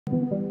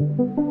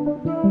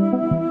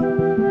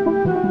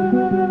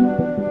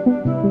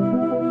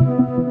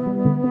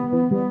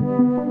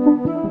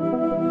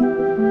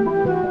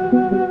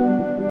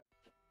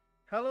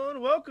Hello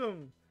and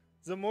welcome,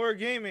 Zamora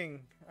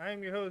Gaming. I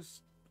am your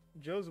host,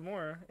 Joe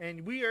Zamora,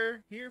 and we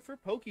are here for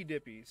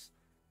PokeDippys.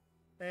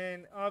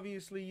 And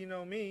obviously, you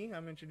know me.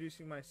 I'm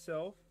introducing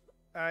myself.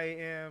 I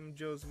am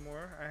Joe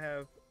Zamora. I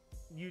have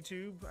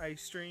YouTube. I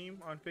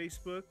stream on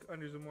Facebook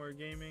under Zamora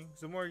Gaming.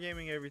 Zamora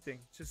Gaming, everything.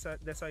 Just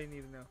that's all you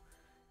need to know.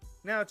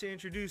 Now to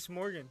introduce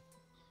Morgan.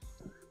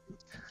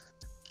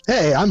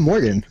 Hey, I'm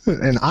Morgan,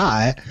 and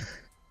I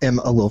am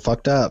a little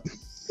fucked up.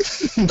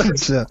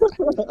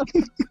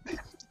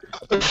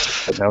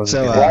 That was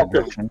So, a good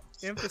introduction.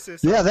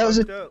 Emphasis. Yeah, on that was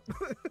fucked a- up.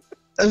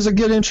 That was a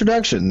good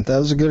introduction.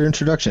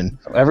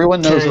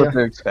 Everyone knows Carry what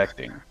they're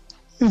expecting.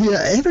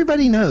 Yeah,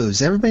 everybody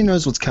knows. Everybody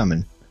knows what's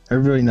coming.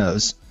 Everybody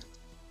knows.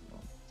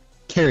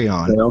 Carry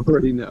on. They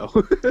already know.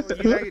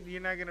 Well,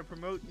 you're not gonna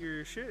promote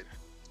your shit.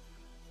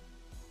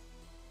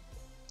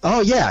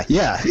 Oh yeah.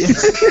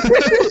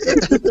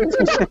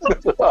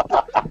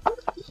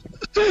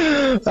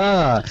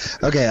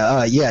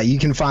 Okay. Yeah, you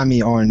can find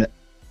me on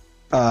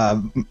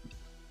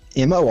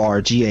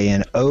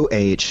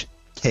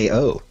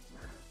MorganoHko.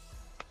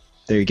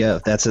 There you go.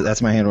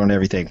 That's my handle on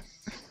everything.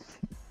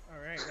 All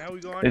right, now we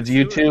go on. His to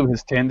YouTube,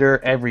 his Tinder,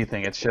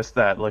 everything. It's just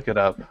that. Look it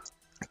up.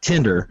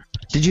 Tinder.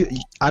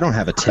 I don't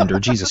have a Tinder.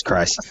 Jesus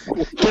Christ.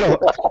 Get a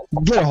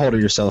hold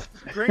of yourself.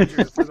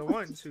 Granger for the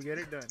ones who get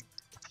it done.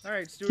 All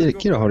right, Stuart.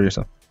 Get a hold of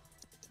yourself.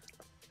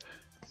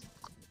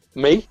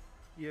 Me?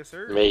 Yes,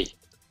 sir. Me.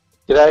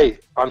 G'day,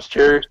 I'm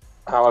Stu.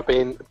 I've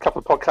been a couple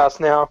of podcasts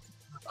now.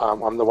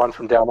 I'm the one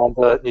from down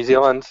under New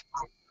Zealand.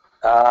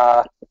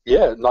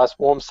 Yeah, nice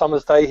warm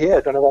summer's day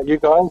here. Don't know about you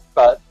guys,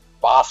 but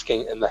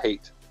basking in the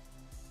heat.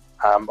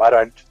 I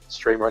don't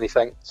stream or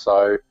anything,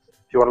 so if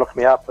you want to look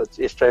me up, it's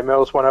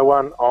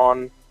SJMills101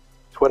 on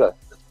Twitter.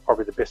 It's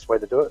probably the best way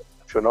to do it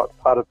if you're not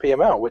part of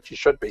PML, which you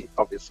should be,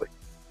 obviously.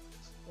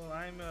 Well,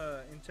 I'm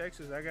in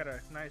Texas. I got a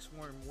nice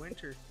warm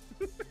winter.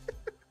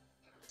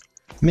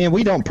 Man,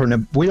 we don't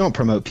promote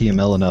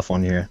PML enough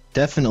on here.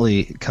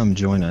 Definitely come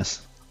join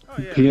us. Oh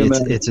yeah.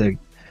 PML.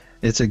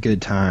 It's a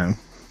good time.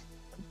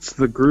 It's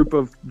the group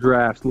of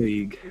draft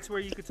league. It's where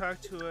you can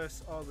talk to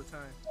us all the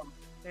time.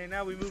 And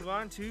now we move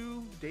on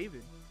to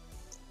David.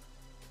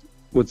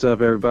 What's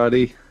up,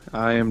 everybody?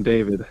 I am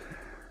David.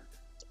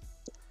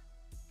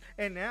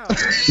 And now,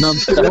 No, I'm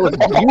kidding. That was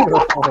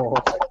beautiful.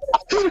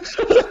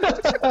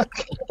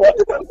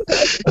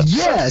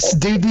 Yes,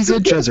 dude, these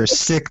intros are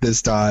sick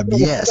this time.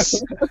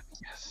 Yes.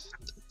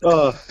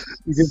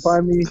 You can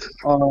find me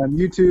on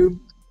YouTube,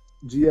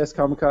 GS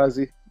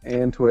Kamikaze,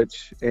 and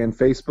Twitch, and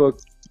Facebook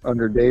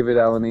under David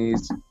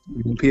Alanese.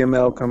 You can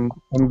PML, come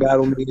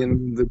battle me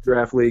in the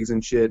draft leagues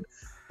and shit.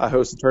 I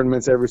host the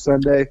tournaments every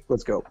Sunday.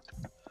 Let's go.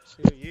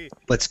 yeah.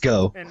 Let's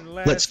go. And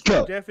last Let's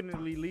go. but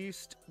definitely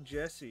least,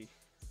 Jesse.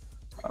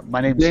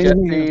 My name's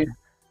Damn. Jesse.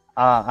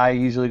 I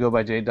usually go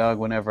by J-Dog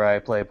whenever I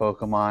play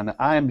Pokemon.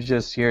 I'm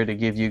just here to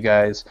give you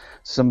guys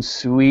some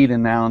sweet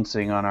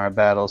announcing on our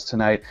battles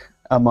tonight,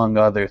 among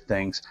other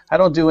things. I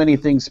don't do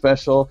anything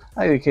special.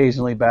 I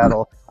occasionally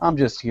battle. I'm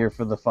just here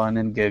for the fun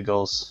and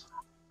giggles.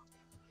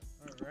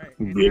 All right.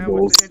 And now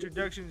with the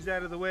introductions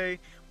out of the way,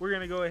 we're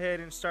going to go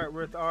ahead and start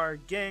with our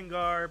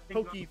Gengar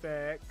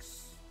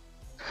Pokefacts.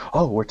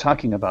 Oh, we're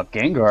talking about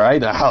Gengar.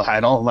 I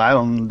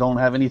don't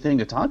have anything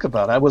to talk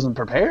about. I wasn't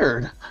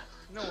prepared.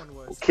 No one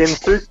was. Ken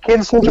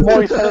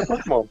Sujimori's favorite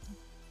Pokemon.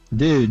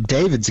 Dude,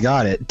 David's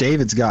got it.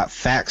 David's got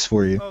facts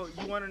for you. Oh,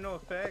 you want to know a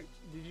fact?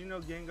 Did you know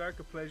Gengar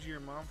could pleasure your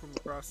mom from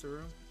across the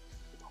room?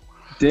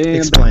 Damn,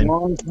 Explain.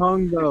 long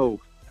tongue, though.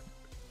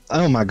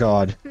 Oh my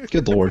god.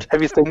 Good lord.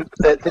 Have you seen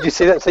that? Did you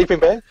see that sleeping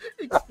bag?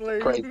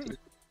 Explain. Crazy.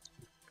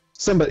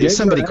 Somebody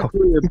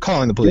I'm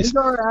calling the police.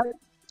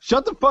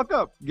 Shut the fuck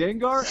up.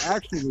 Gengar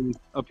actually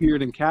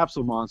appeared in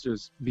Capsule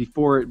Monsters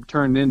before it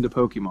turned into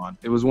Pokemon.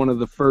 It was one of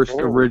the first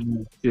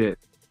original shit.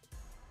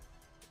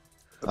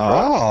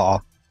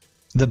 Oh.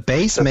 The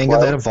base That's manga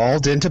wild. that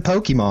evolved into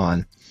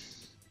Pokemon.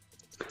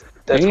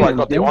 That's why I And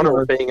got the Gengar-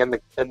 honor of being in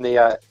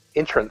the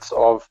entrance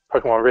of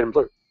Pokemon Red and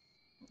Blue.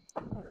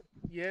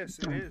 Yes,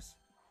 it is.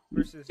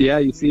 Versus Yeah,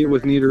 you see it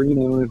with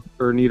Nidorino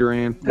or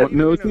Nidoran. Yeah,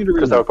 No, it's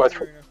Because they Nidorino. were both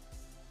from,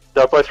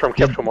 they were both from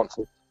Capsule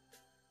Monsters.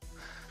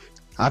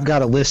 I've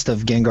got a list of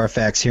Gengar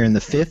facts here, and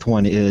the fifth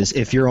one is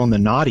if you're on the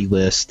naughty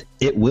list,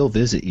 it will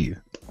visit you.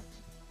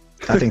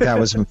 I think that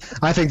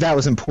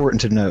was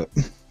important to note.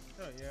 Oh,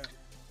 yeah.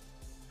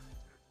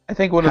 I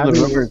think one of the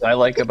Having- rumors I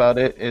like about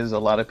it is a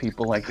lot of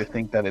people like to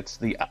think that it's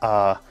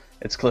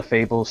it's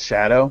Clefable's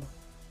shadow.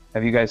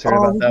 Have you guys heard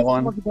about that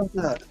one?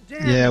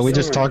 Damn, Yeah, we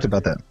just sorry. talked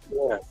about that.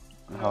 Yeah.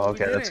 No, Oh,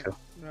 okay, we that's didn't. cool.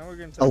 No, we're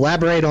gonna talk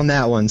Elaborate on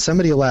that one.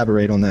 Somebody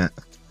elaborate on that.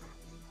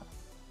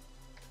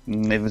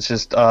 It was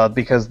just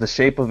because the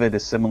shape of it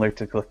is similar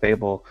to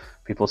Clefable.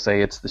 People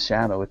say it's the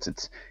shadow. It's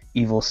its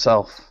evil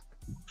self.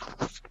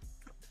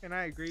 And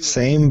I agree with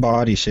Same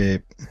body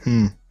shape.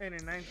 And in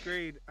 9th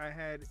grade, I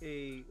had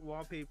a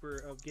wallpaper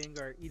of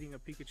Gengar eating a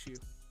Pikachu.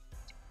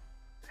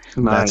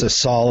 That's a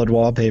solid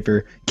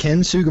wallpaper.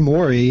 Ken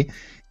Sugimori,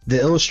 the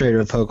illustrator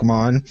of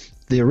Pokemon,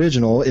 the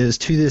original, is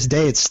to this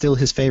day it's still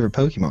his favorite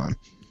Pokemon.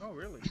 Oh,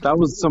 really? That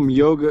was some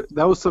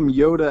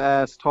Yoda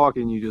ass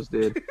talking you just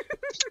did.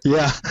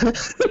 Yeah.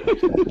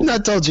 I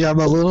told you I'm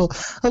a little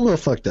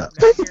fucked up.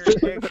 Now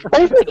you're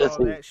actually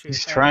all that shit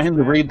He's trying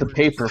to read the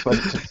paper,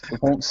 backwards. but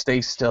it won't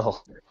stay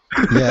still.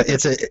 Yeah,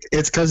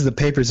 it's because the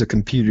paper's a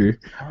computer.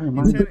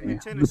 In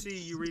Tennessee,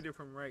 you read it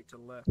from right to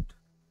left.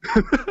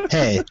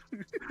 Hey,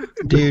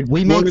 dude,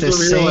 we make the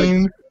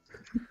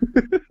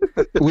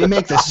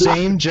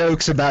same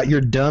jokes about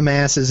your dumb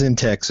asses in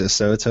Texas,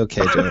 so it's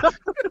okay, Joe.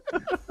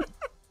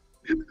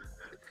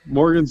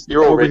 Morgan's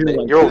You're all over here redneck.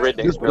 like, You're all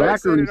redneck. this really.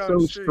 Zachary is Said it so on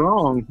the street.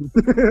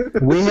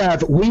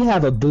 strong. We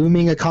have a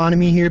booming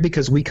economy here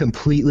because we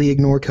completely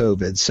ignore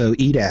COVID. So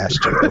eat ass,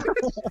 Joe.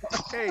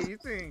 Hey, you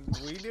think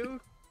we do?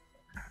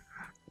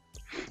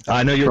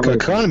 I know your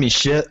economy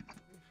shit.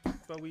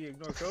 But we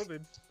ignore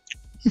COVID.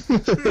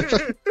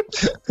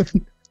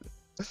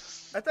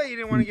 I thought you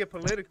didn't want to get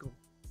political.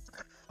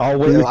 Oh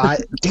well,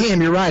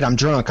 damn, you're right. I'm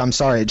drunk. I'm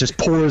sorry. It just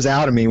pours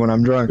out of me when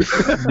I'm drunk.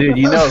 Dude,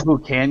 you know who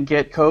can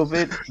get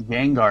COVID?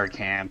 Gengar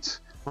can't.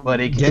 But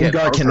he can get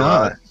Gengar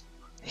cannot. Pokemon.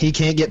 He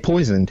can't get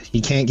poisoned.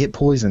 He can't get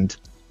poisoned.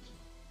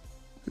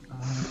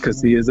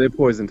 Because he is a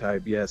poison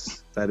type,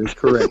 yes. That is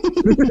correct.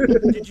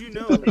 Did you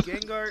know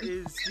Gengar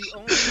is the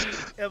only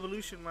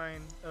evolution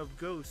line of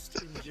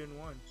Ghost in Gen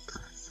 1?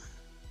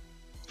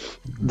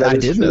 I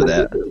did know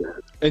that.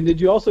 And did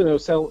you also know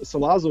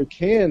Salazzle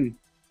can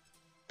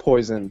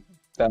poison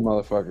that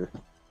motherfucker?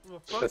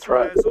 Well, fuck That's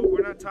right. Salazzle,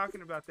 we're not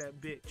talking about that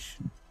bitch.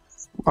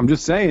 I'm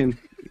just saying,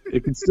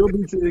 it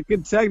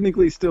could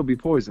technically still be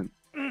poison.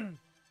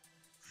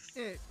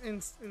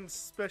 In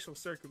special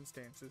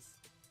circumstances.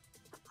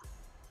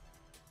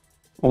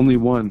 Only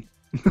one.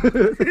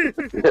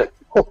 Yeah.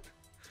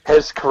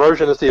 Has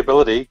corrosion as the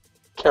ability,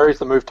 carries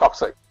the move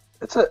toxic.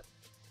 That's it.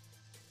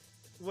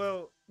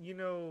 Well, you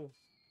know,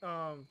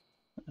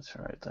 That's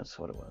right, that's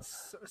what it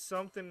was.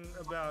 something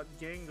about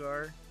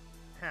Gengar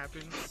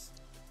happens.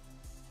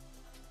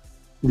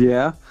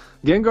 Yeah.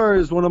 Gengar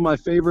is one of my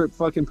favorite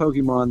fucking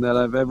Pokemon that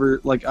I've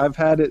ever, I've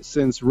had it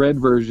since Red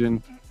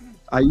version.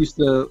 I used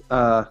to,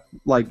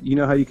 you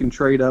know how you can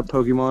trade up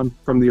Pokemon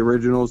from the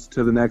originals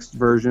to the next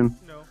version?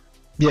 No.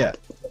 Yeah.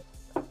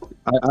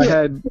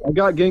 I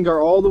got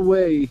Gengar all the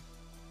way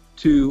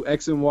to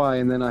X and Y,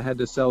 and then I had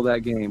to sell that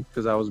game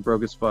because I was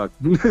broke as fuck.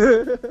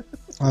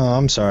 Oh,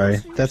 I'm sorry. Most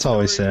of your That's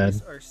always sad.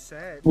 stories are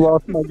sad.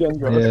 Lost my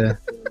Gengar.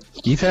 Yeah.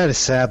 You've had a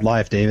sad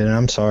life, David, and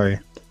I'm sorry.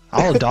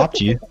 I'll adopt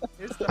you.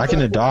 It's the I can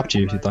hard adopt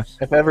you part if you'd like. lives.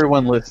 If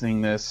everyone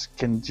listening this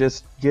can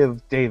just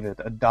give David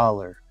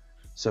 $1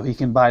 so he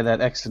can buy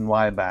that X and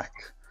Y back.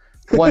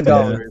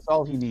 $1 is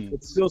all he needs.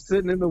 It's still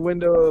sitting in the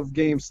window of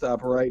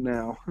GameStop right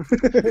now.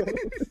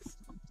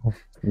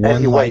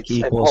 One he like waits and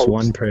equals hopes.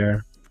 one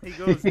prayer. He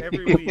goes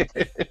every week,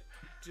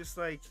 just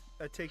like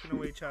a taken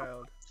away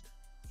child,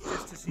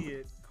 just to see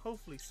it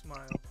hopefully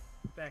smile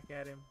back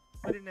at him,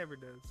 but it never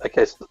does.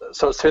 Okay,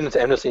 so it's turned into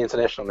Amnesty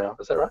International now.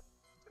 Is that right?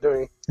 We're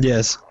doing,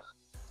 Yes.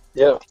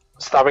 yeah,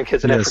 starving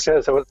kids in Yes. Africa.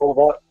 Is that what it's all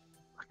about?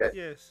 Okay.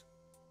 Yes,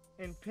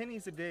 and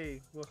pennies a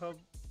day will help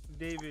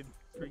David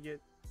forget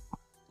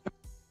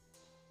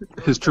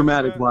His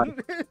traumatic life.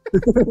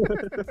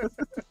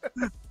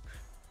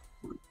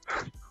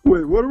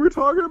 Wait, what are we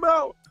talking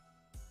about?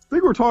 I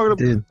think we're talking about.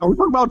 Dude. Are we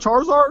talking about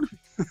Charizard?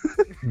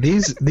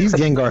 These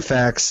Gengar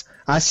facts,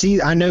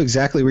 I know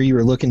exactly where you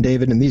were looking,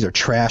 David, and these are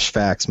trash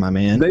facts, my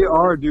man. They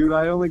are, dude.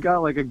 I only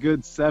got like a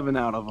good 7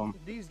 out of them.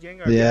 These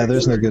Gengar Yeah,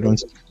 there's no good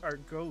ones. are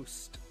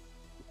ghost.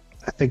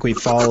 I think we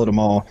followed them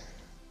all.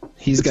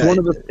 He's It's got one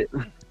of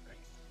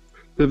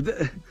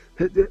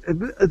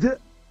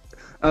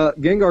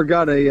Gengar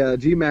got a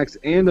G-Max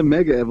and a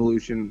Mega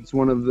Evolution. It's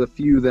one of the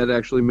few that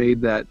actually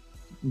made that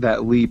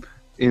leap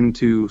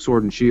into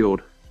Sword and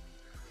Shield.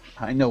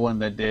 I know one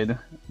that did.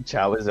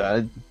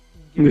 Charizard.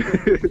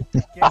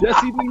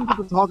 Jesse didn't get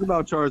to talk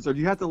about Charizard.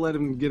 You have to let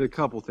him get a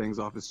couple things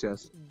off his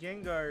chest.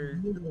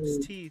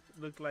 Gengar's teeth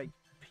look like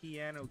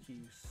piano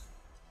keys.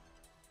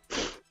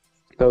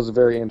 That was a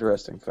very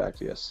interesting fact,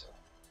 yes.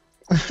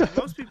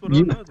 Most people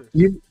don't know this.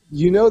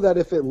 You know that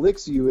if it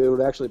licks you, it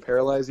would actually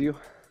paralyze you?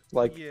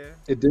 Like, Yeah.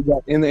 it did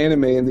that in the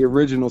anime in the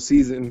original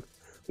season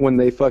when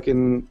they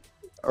fucking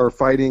are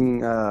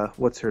fighting,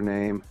 what's her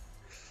name?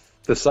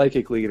 The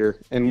psychic leader.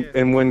 And Yeah.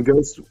 and when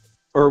Ghost,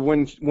 or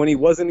when he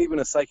wasn't even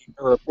a psychic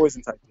or a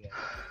poison type yet.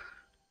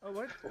 Oh,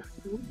 what?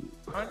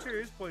 Hunter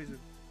is poison.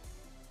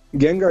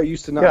 Gengar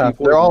used to not Yeah, be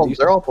poison. they're all He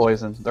used they're to- all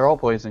poison. They're all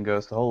poison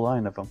ghosts, the whole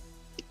line of them.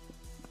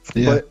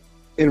 yeah. But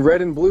in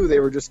Red and Blue, they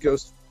were just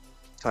Ghost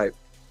type.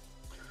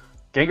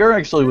 Gengar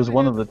actually was They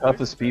one have of the poison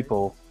toughest type.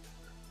 people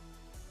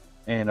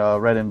in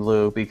Red and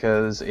Blue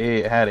because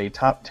it had a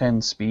top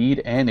 10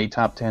 speed and a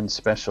top 10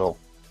 special.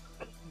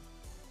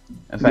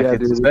 In fact, Yeah, its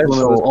dude, it's one of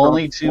special, those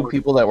only top 2 four.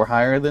 people that were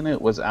higher than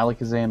it was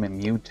Alakazam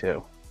and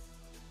Mewtwo.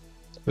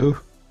 Ooh.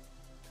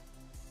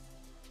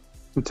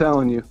 I'm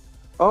telling you.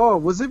 Oh,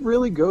 was it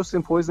really Ghost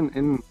and Poison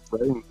in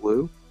Red and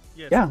Blue?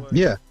 Yes, Yeah. it was.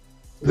 Yeah.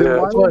 Then Yeah,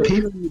 why that's why-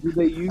 do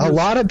they use A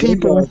lot of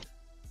people.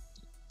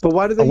 But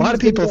why do they A lot use of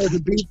people Gengar to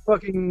beat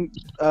fucking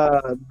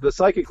the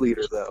psychic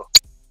leader though?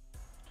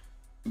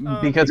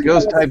 Because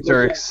ghost types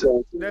are.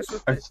 That's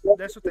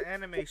what the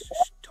anime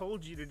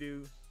told you to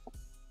do.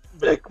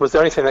 It was the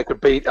only thing that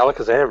could beat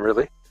Alakazam,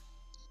 really.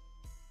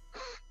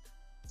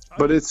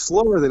 But it's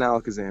slower than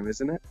Alakazam,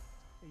 isn't it?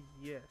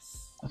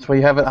 Yes. That's why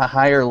you have a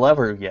higher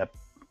lever, you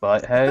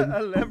butthead.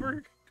 A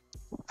lever?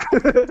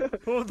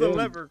 Pull the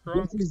lever,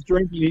 Gronk. He's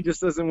drinking. He just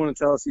doesn't want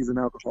to tell us he's an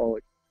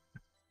alcoholic.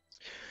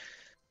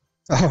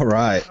 All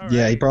right.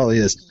 Yeah, he probably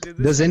is.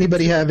 Does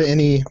anybody have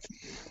any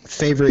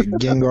favorite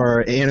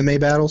Gengar anime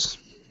battles?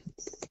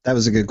 That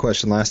was a good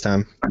question last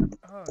time.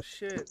 Oh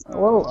shit.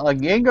 Well,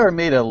 Gengar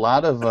made a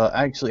lot of.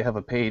 I actually have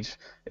a page.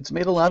 It's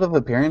made a lot of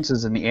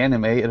appearances in the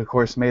anime. It of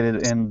course made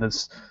it in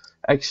this.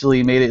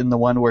 Actually, made it in the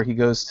one where he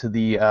goes to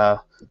the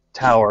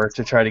tower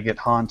to try to get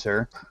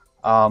Haunter.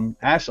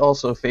 Ash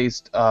also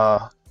faced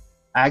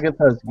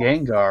Agatha's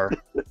Gengar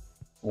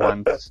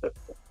once,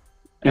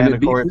 and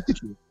of course,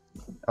 Pikachu.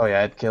 oh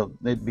yeah,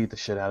 it beat the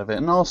shit out of it,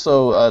 and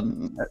also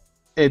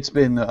it's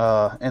been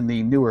in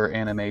the newer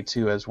anime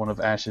too as one of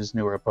Ash's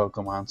newer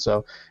Pokemon.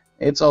 So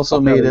it's also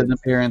made an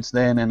appearance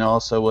then, and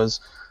also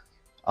was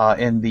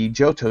in the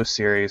Johto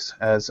series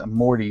as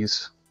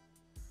Morty's.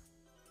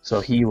 So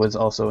he was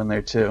also in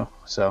there too.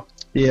 So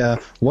Yeah,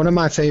 one of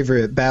my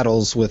favorite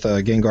battles with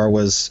Gengar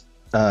was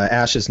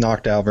Ash's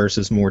Noctowl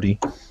versus Morty.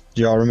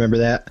 Do y'all remember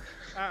that?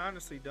 I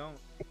honestly don't.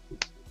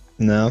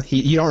 No,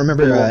 you don't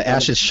remember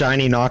Ash's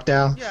shiny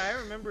Noctowl? Yeah, I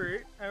remember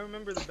it. I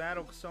remember the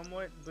battle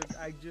somewhat, but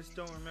I just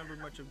don't remember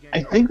much of Gengar.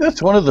 I think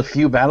that's one of the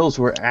few battles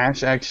where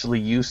Ash actually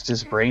used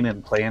his brain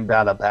and planned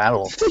out a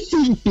battle.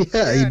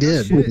 Yeah, he no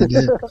did. shit. He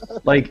did.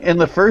 Like in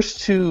the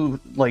first two,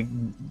 like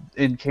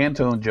in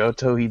Kanto and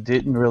Johto, he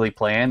didn't really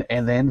plan,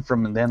 and then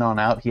from then on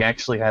out, he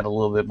actually had a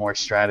little bit more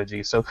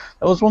strategy. So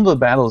that was one of the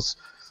battles,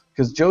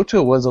 because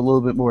Johto was a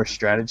little bit more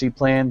strategy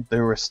planned.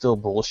 There was still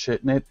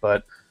bullshit in it,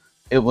 but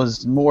it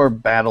was more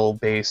battle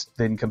based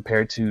than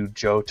compared to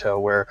Johto,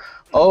 where,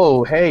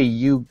 oh hey,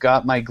 you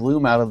got my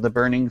gloom out of the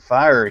burning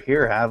fire.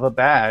 Here, have a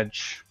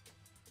badge.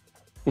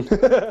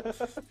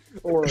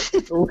 or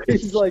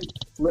he's like,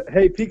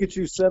 hey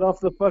Pikachu, set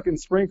off the fucking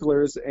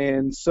sprinklers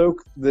and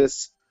soak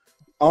this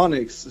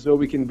Onyx so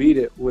we can beat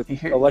it with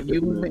Here,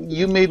 electric.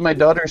 you made my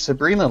daughter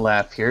Sabrina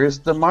laugh. Here's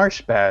the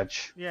marsh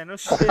badge. Yeah, no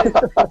shit.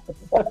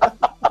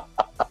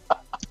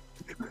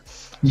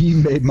 You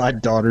made my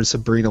daughter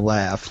Sabrina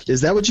laugh.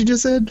 Is that what you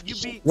just said? You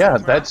beat Yeah,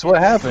 Team that's Rocket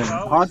what happened. like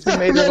you always Haunter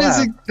made her That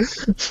laugh.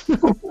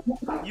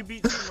 is You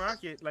beat Team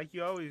Rocket like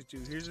you always do.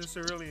 Here's a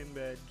Cerulean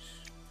badge.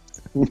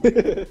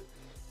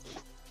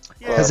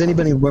 Yeah. Has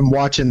anybody been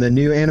watching the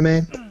new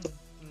anime?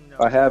 No.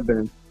 I have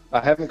been. I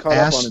haven't caught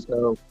Ash? up on it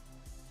though.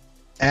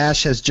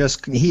 Ash has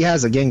he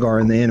has a Gengar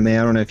in the anime. I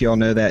don't know if y'all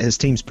know that. His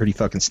team's pretty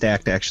fucking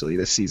stacked actually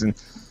this season.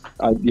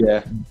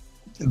 Yeah.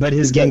 But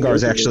his He's got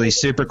Gengar's good actually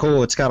super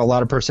cool. It's got a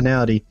lot of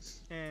personality.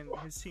 And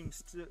his team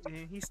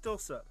he still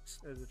sucks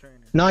as a trainer.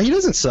 No, he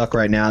doesn't suck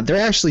right now. They're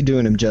actually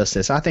doing him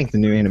justice. I think the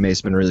new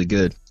anime's been really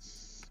good.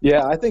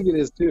 Yeah, I think it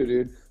is too,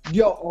 dude.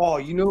 You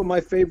know what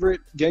my favorite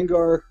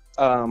Gengar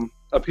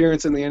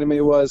appearance in the anime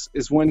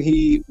is when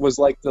he was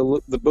like the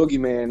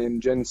boogeyman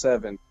in Gen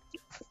 7.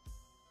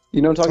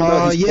 You know what I'm talking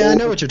about? Oh, He's yeah, I old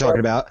know and what you're stuff. talking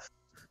about.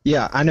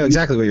 Yeah, I know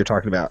exactly what you're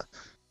talking about.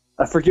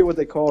 I forget what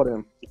they called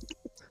him.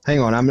 Hang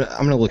on, I'm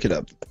gonna look it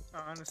up. I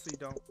honestly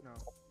don't know.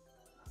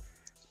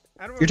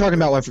 I don't You're talking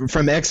about what,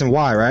 from X and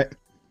Y, right?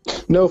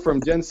 No,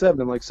 from Gen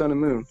 7, like Sun and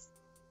Moon.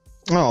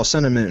 Oh,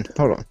 Sun and Moon.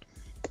 Hold on.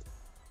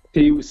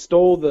 He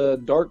stole the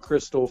Dark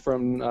Crystal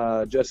from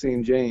Jesse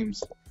and James.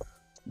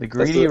 The That's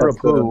greedy that's what I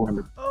Rapu.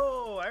 remember.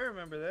 Oh, I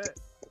remember that.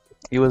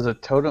 He was a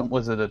totem.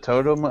 Was it a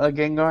totem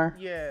Gengar?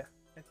 Yeah.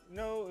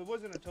 No, it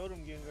wasn't a totem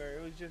Gengar.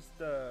 It was just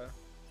a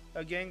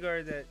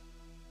Gengar that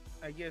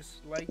I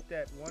guess liked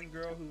that one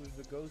girl who was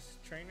the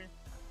ghost trainer.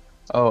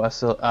 Oh,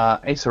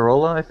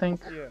 Acerola, I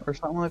think, Yeah. or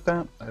something like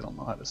that. I don't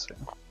know how to say.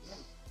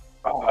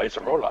 Oh, it's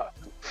a roller.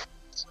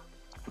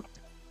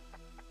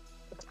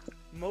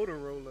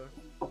 Motorola.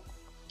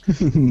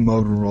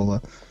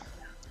 Motorola.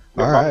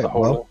 Your All mom's right, a holer.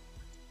 well,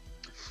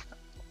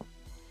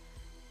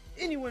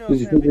 Anyone Did else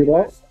you have figure any it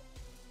out? last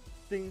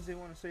things they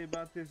want to say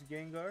about this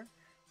Gengar?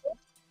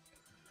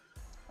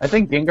 I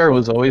think Gengar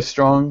was always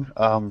strong,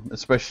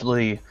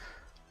 especially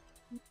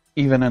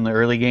even in the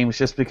early games,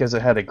 just because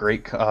it had a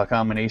great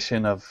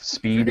combination of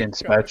speed and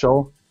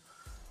special.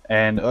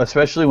 And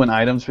especially when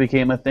items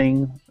became a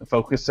thing,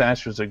 Focus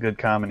Sash was a good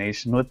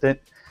combination with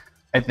it.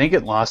 I think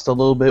it lost a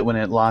little bit when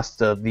it lost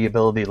the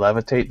ability to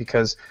levitate,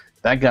 because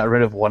that got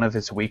rid of one of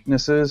its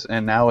weaknesses,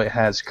 and now it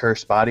has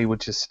Cursed Body,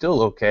 which is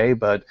still okay,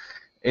 but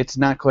it's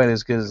not quite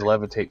as good as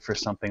levitate for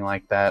something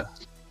like that.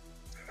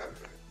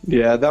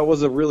 Yeah, that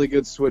was a really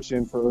good switch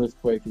in for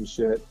Earthquake and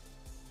shit.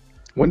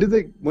 When did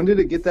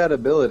it get that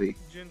ability?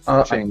 Gen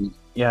Change.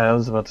 Yeah, I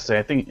was about to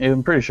say,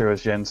 I'm pretty sure it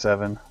was Gen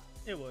 7.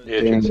 It was.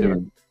 Yeah, Gen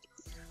 7.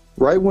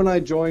 Right when I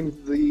joined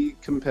the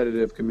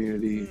competitive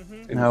community.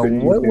 Mhm. in Now,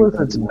 Infinity what was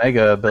Infinity. its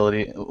mega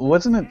ability?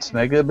 Wasn't its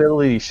mega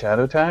ability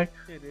Shadow Tag?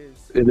 It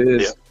is. It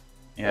is. Yeah.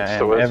 Yeah, It and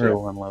still is, yeah.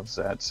 everyone loves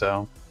that.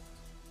 So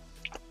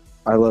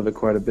I love it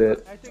quite a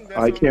bit. I think that's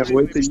I the can't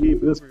only wait to reason we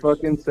eat this Ubers.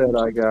 fucking set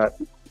I got.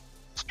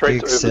 Straight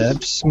to Except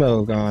Ubers.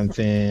 Smogon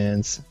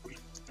fans.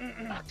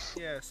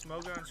 Yeah,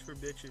 Smogons for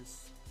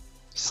bitches.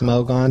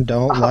 Smogon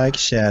don't like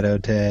Shadow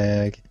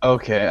Tag.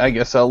 okay, I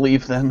guess I'll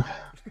leave then.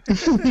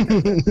 Let's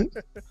I'm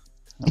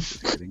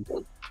just kidding.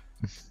 Oh,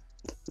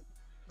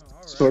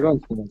 all So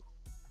right. I'm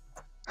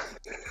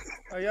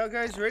Are y'all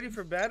guys ready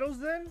for battles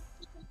then?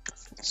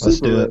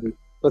 super do it. ready.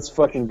 Let's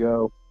fucking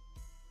go.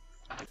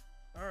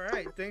 All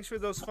right. Thanks for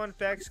those fun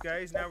facts,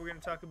 guys. Now we're gonna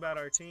talk about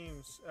our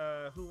teams.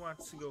 Who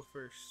wants to go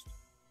first?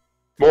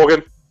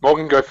 Morgan.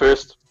 Morgan, go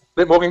first.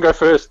 Let Morgan go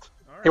first.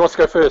 All He wants to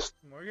go first.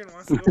 Morgan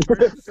wants to go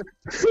first.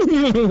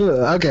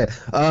 Okay.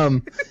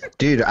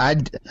 Dude, I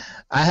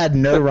had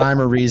no rhyme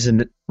or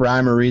reason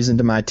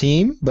to my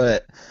team,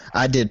 but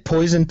I did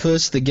Poison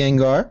Puss the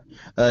Gengar.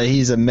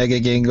 He's a Mega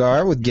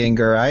Gengar with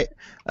Gengarite.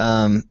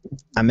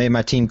 I made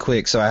my team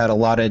quick, so I had a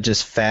lot of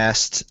just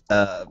fast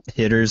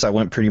hitters. I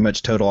went pretty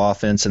much total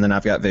offense, and then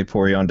I've got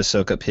Vaporeon to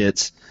soak up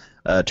hits.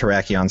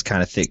 Terrakions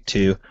kind of thick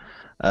too.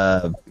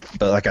 But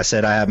like I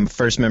said, I have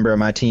first member of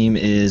my team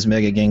is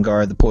Mega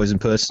Gengar, the Poison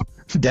Puss,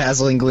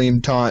 Dazzling Gleam,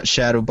 Taunt,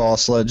 Shadow Ball,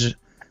 Sludge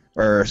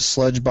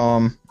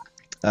Bomb.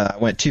 I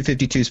went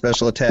 252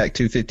 special attack,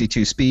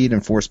 252 speed,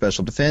 and 4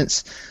 special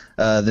defense.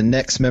 The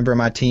next member of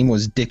my team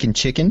was Dick and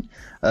Chicken,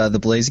 the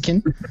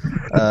Blaziken.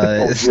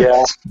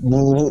 Yeah.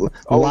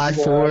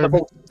 Life Orb.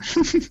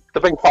 The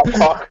big pop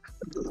cock.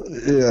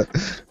 Yeah.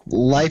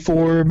 Life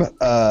Orb,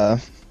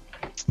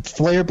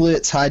 Flare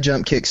Blitz, High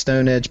Jump, Kick,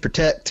 Stone Edge,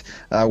 Protect.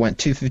 Went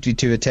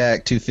 252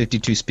 attack,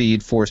 252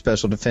 speed, 4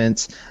 special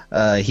defense.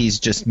 He's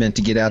just meant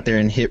to get out there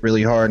and hit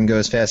really hard and go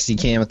as fast as he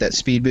can with that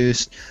speed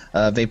boost.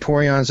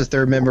 Vaporeon's the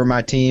third member of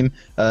my team,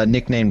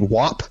 nicknamed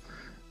WAP.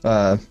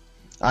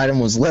 Item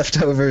was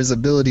Leftovers.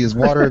 Ability is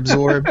Water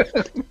Absorb.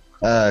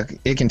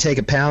 It can take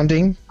a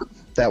pounding.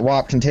 That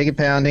WAP can take a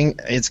pounding.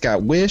 It's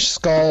got Wish,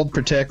 Scald,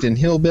 Protect, and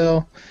Heal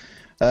Bell.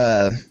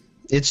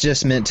 It's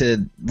just meant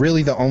to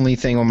really the only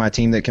thing on my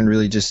team that can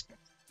really just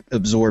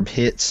absorb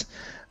hits.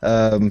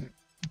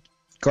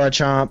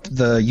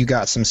 Garchomp, you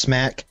got some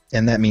smack,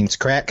 and that means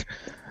crack.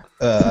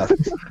 But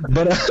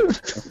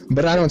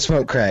I don't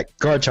smoke crack.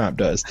 Garchomp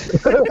does.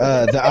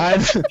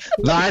 The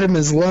item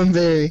is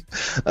Lumberry.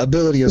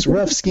 Ability is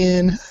Rough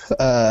Skin.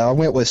 I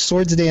went with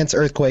Swords Dance,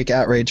 Earthquake,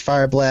 Outrage,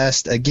 Fire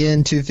Blast.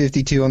 Again,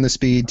 252 on the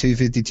speed,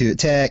 252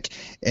 attack,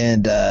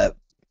 and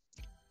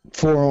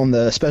 4 on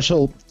the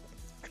special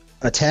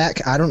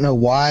attack. I don't know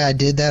why I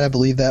did that. I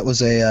believe that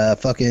was a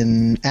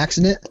fucking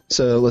accident.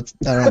 So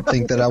I don't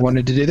think that I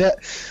wanted to do that.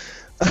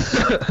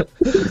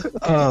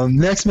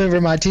 Next member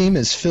of my team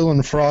is Phil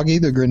and Froggy,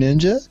 the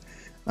Greninja.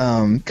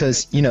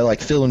 Because,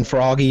 like Phil and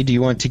Froggy, do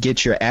you want to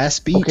get your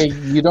ass beat? Okay,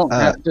 you don't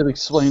have to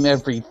explain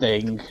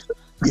everything.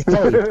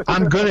 Hey,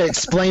 I'm going to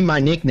explain my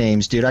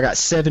nicknames, dude. I got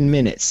 7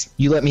 minutes.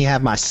 You let me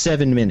have my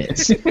 7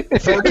 minutes.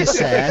 Focus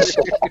Sash.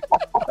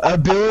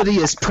 Ability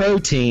is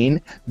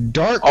Protein.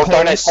 Dark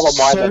Pulse,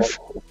 Surf.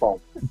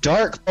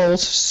 Dark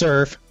Pulse,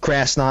 Surf,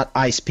 Grass Knot,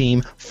 Ice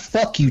Beam.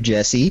 Fuck you,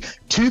 Jesse.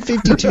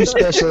 252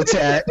 special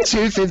attack,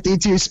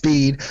 252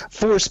 speed,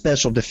 4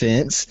 special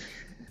defense.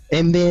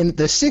 And then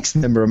the 6th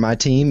member of my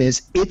team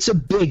is It's a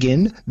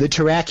Biggin, the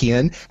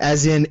Terrakion,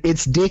 as in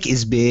its dick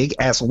is big,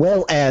 as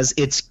well as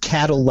its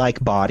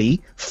cattle-like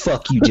body.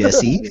 Fuck you,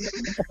 Jesse.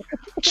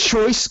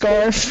 Choice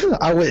Scarf,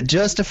 I went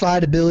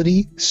Justified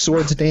Ability,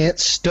 Swords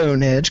Dance,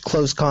 Stone Edge,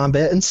 Close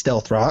Combat, and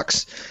Stealth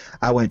Rocks.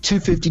 I went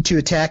 252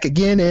 attack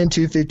again and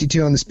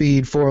 252 on the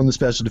speed, 4 on the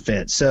special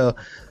defense. So,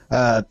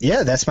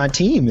 yeah, that's my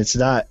team. It's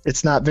not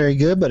very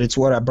good, but it's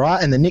what I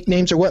brought, and the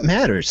nicknames are what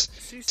matters.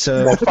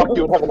 So, Fuck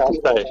you and have a nice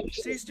day.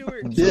 See,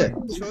 Stuart, Yeah.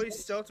 Choice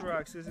Stealth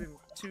Rocks isn't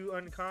too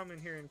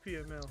uncommon here in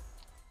PML.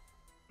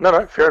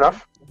 No, fair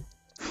enough.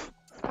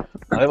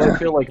 I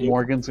feel like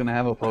Morgan's gonna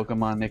have a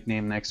Pokemon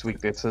nickname next week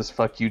that says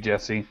 "Fuck you,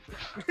 Jesse."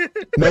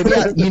 maybe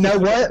you know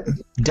what?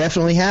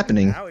 Definitely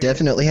happening. Oh, yeah.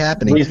 Definitely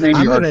happening. Please name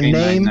I'm your gonna Arcanine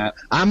name. that.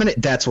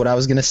 That's what I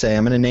was gonna say.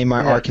 I'm gonna name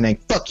my Arcanine.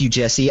 Fuck you,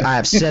 Jesse. I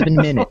have 7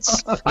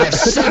 minutes. I have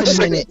 7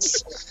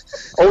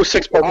 minutes. All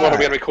 6 Pokemon are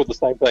going to be called the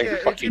same thing. Yeah,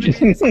 Fuck you, it's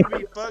Jesse. gonna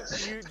be fuck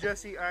you,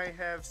 Jesse. I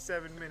have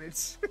 7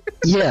 minutes.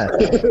 Yeah.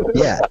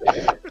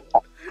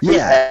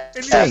 Yeah.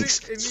 And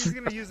Thanks. he's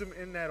gonna use them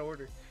in that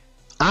order.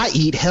 I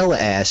eat hella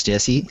ass,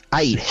 Jesse.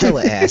 I eat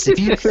hella ass. If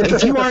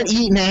you aren't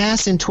eating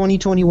ass in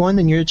 2021,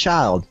 then you're a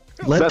child.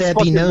 Let That's that be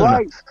fucking known.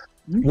 right.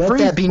 Let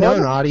that be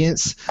known,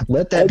 audience.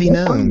 Let that be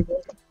known.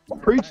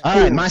 Preach All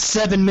right, my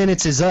 7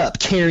 minutes is up.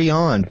 Carry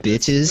on,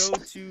 bitches.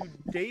 Go to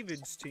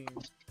David's team.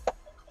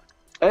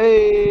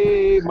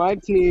 Hey, my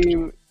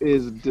team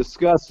is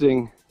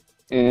disgusting,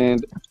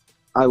 and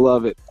I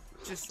love it.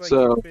 Just like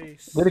So- your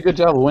face. Did a good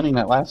job of winning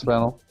that last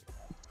battle.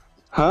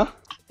 Huh?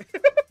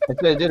 I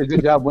said I did a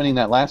good job winning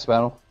that last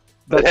battle.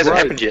 That That's hasn't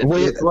right. happened yet.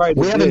 We, That's right,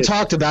 we it haven't did.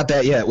 talked about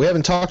that yet. We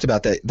haven't talked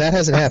about that. That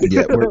hasn't happened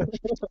yet.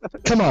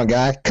 Come on,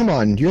 guy. Come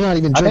on. You're not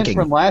even I think drinking.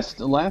 from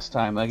last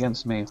time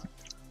against me.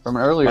 from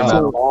earlier Wow.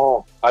 battle.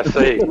 Oh, I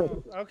see.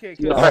 Okay,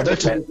 Yeah. cause Oh,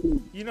 that's-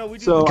 you know we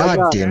do So the God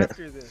games damn it.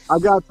 after this. I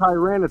got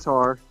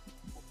Tyranitar,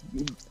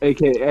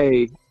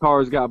 aka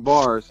Cars Got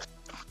Bars,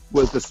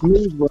 with the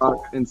Smooth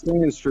Rock and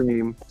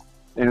Sandstream,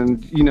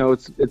 and you know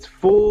it's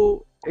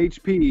full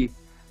HP,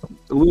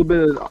 a little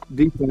bit of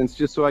defense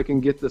just so I can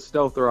get the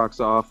Stealth Rocks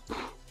off,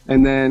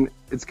 and then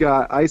it's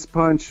got Ice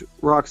Punch,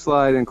 Rock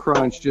Slide, and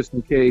Crunch just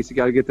in case. You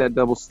got to get that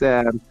double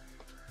stab,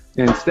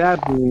 and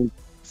stab means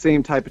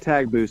same type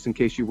attack boost in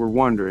case you were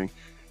wondering.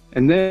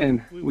 And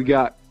then we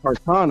got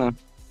Kartana,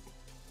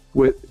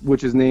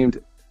 which is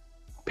named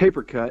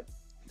Paper Cut,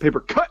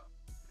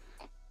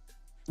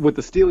 with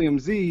the Steelium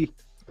Z,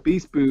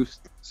 Beast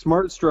Boost,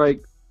 Smart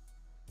Strike,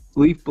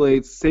 Leaf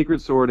Blades,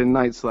 Sacred Sword, and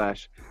Night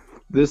Slash.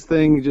 This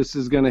thing just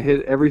is going to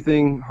hit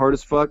everything hard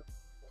as fuck,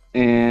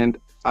 and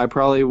I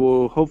probably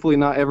will hopefully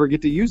not ever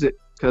get to use it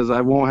because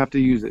I won't have to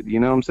use it, you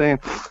know what I'm saying?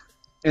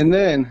 And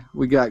then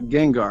we got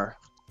Gengar,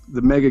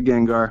 the Mega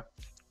Gengar.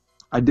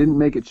 I didn't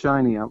make it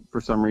shiny up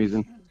for some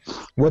reason.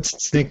 What's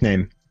its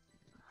nickname?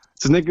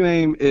 Its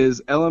nickname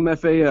is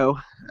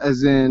LMFAO,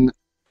 as in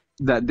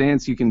that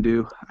dance you can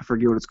do. I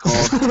forget what it's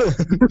called.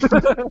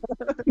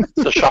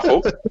 It's a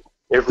shuffle.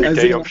 Every As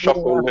day in, I'm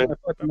shuffling. my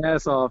fucking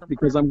ass off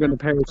because I'm going to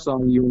perish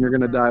on you and you're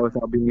going to die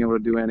without being able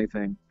to do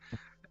anything.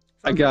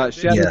 I got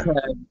Shadow Yeah.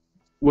 Tag,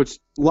 which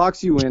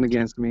locks you in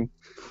against me.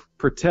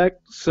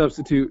 Protect,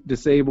 Substitute,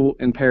 Disable,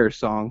 and Perish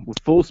Song with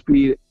full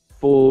speed,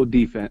 full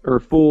defense, or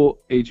full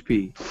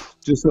HP.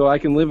 Just so I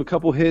can live a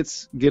couple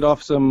hits, get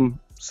off some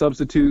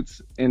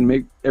substitutes, and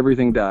make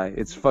everything die.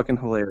 It's fucking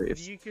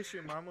hilarious. Do you kiss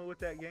your mama with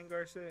that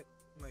Gengar set?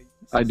 Like,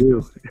 it's I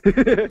do.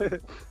 disgusting.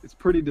 It's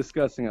pretty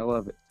disgusting. I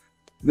love it.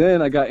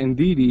 Then I got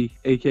Indeedee,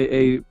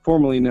 a.k.a.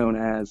 formerly known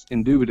as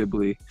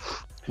Indubitably,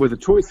 with a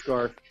Choice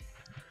Scarf,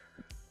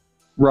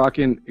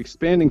 rocking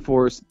Expanding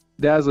Force,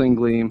 Dazzling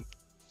Gleam,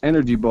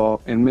 Energy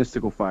Ball, and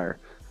Mystical Fire.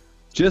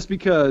 Just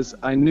because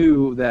I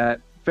knew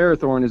that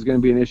Ferrothorn is going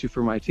to be an issue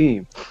for my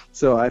team.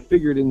 So I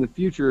figured in the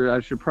future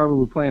I should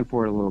probably plan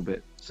for it a little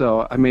bit.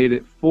 So I made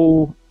it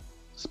full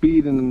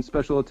speed and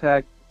special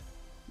attack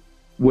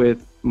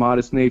with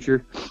Modest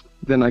Nature.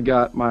 Then I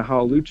got my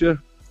Hawlucha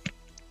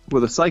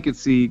with a Psychic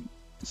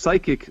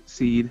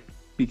Seed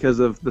because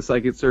of the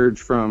Psychic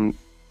Surge from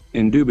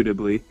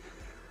Indubitably.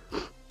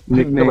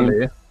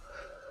 Nickname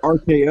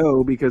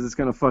RKO because it's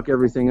going to fuck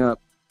everything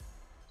up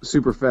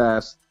super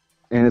fast.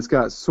 And it's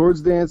got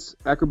Swords Dance,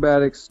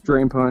 Acrobatics,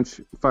 Drain Punch,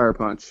 Fire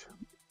Punch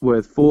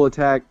with full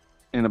attack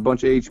and a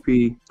bunch of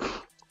HP.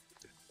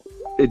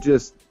 It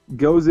just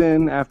goes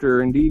in after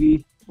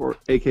Indeedee, or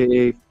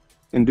a.k.a.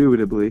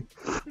 Indubitably.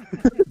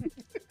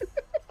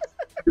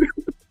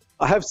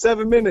 I have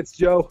 7 minutes,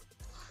 Joe.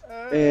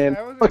 And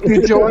Fuck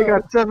you, Joe. I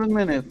got 7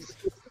 minutes.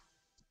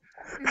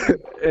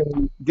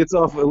 and gets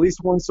off at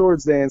least one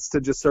Swords Dance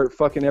to just start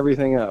fucking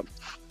everything up.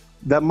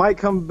 That might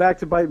come back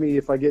to bite me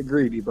if I get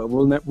greedy, but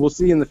we'll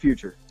see in the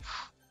future.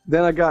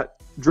 Then I got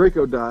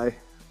Draco Die,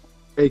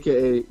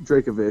 a.k.a.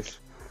 Dracovish,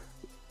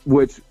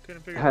 which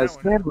has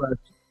Sand Rush.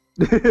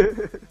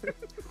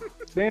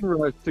 Sand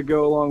Rush to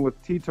go along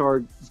with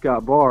T-Targ's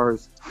got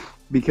bars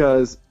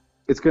because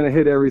it's going to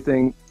hit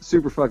everything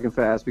super fucking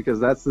fast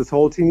because this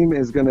whole team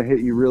is going to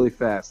hit you really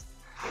fast.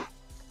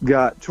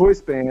 Got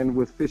Choice Band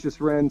with Vicious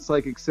Wren,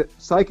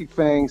 Psychic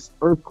Fangs,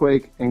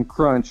 Earthquake, and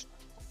Crunch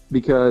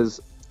because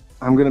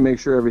I'm going to make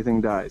sure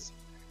everything dies.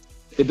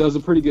 It does a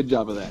pretty good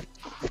job of that.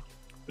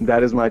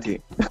 That is my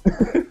team.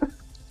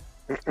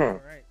 All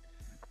right.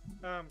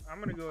 I'm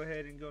going to go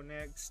ahead and go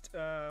next.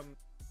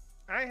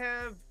 I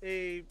have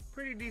a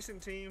pretty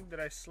decent team that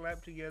I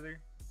slapped together.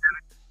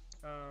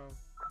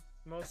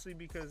 Mostly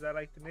because I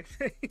like the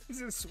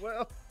nicknames as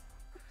well.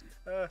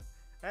 I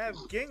have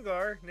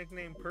Gengar,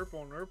 nicknamed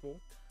Purple Nurple.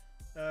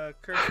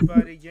 Cursed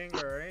Body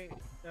Gengar, right?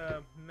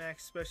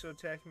 Max special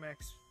attack,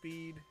 max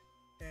speed,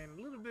 and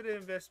a little bit of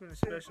investment in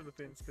special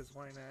defense, because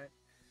why not?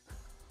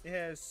 It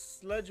has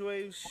Sludge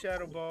Wave,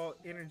 Shadow Ball,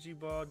 Energy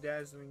Ball,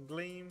 Dazzling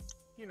Gleam.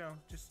 You know,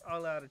 just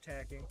all out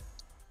attacking.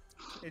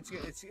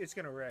 It's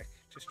gonna wreck.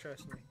 Just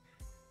trust me.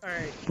 All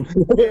right.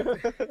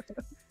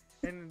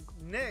 And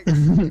next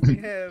we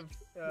have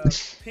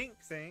Pink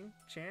Thing,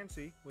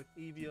 Chansey with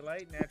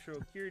Eviolite,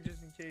 Natural Cure, just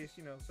in case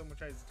someone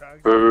tries to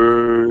talk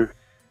to me.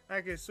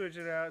 I can switch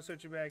it out,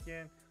 switch it back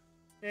in,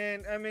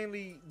 and I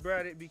mainly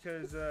brought it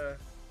because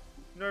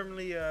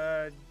normally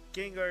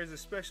Gengar is a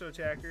special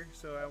attacker,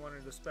 so I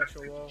wanted a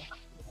special wall.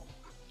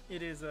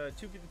 It is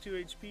 252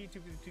 HP,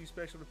 252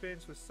 special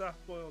defense with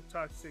Soft Boil,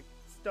 Toxic,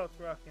 Stealth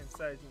Rock, and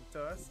Seismic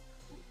Toss.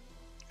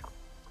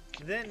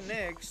 Then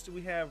next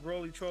we have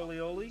Roly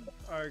Trolley,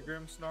 our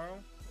Grimmsnarl.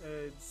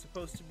 It's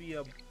supposed to be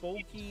a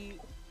bulky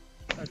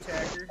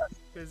attacker,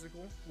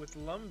 physical, with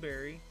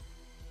Lumberry,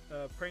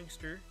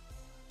 Prankster.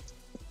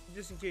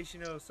 Just in case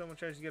someone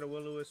tries to get a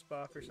Will-O-Wisp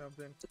off or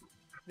something.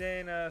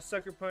 Then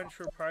Sucker Punch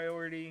for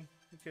priority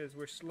because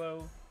we're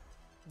slow.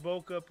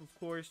 Bulk up, of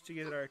course, to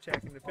get our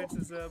attack and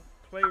defenses up.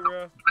 Play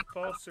Rough,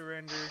 False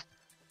Surrender,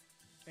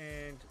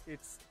 and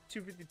it's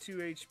 252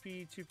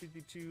 HP,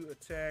 252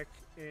 attack,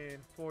 and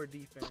 4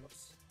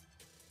 defense.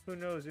 Who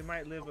knows? It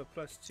might live a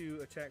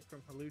 +2 attack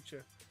from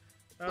Halucha.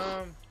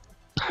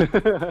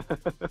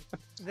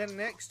 Then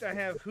next I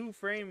have Who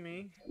Framed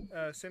Me,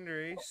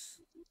 Cinderace,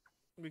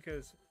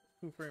 because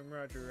Who Framed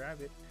Roger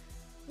Rabbit,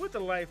 with the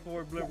Life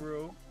Orb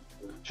Libero.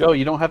 Joe,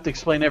 you don't have to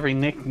explain every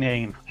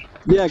nickname.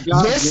 Yeah,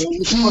 God, Yes,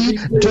 Joe. he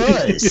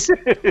does.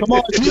 Come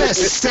on, He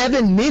has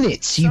 7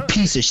 minutes, you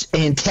piece of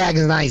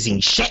antagonizing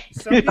shit.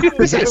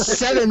 He's at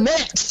 7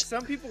 minutes.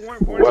 Some people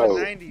weren't born in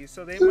the 90s,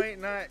 so they might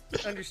not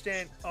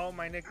understand all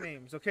my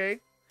nicknames, okay?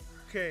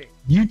 Okay.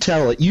 You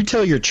tell it. You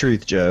tell your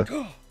truth, Joe.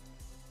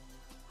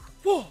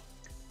 Whoa.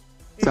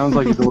 Sounds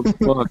like a little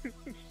fuck.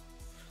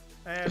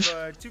 I have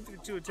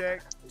 252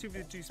 attack,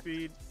 252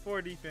 speed,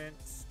 4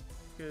 defense,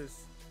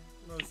 because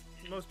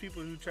most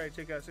people who try to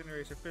take out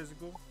Cinderace are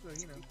physical, so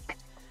you know.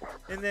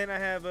 And then I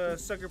have a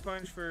Sucker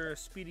Punch for a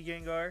speedy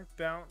Gengar,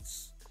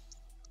 Bounce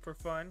for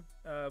fun,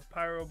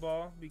 Pyro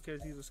Ball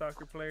because he's a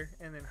soccer player,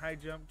 and then High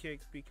Jump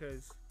Kick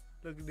because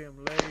look at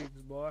them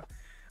legs, boy.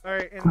 All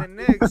right, and then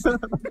next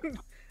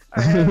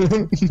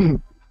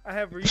I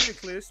have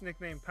Reuniclus,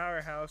 nicknamed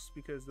Powerhouse,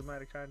 because the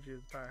mitochondria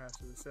is the powerhouse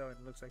of the cell and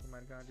it looks like a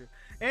mitochondria.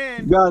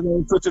 And God,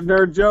 that's such a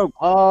nerd joke.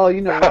 Oh, you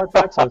know what?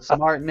 That's a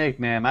smart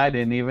nickname. I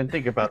didn't even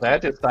think about that.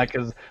 I just thought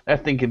because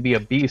that thing can be a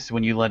beast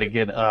when you let it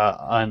get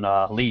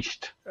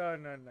unleashed. oh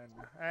no,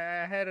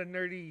 I had a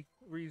nerdy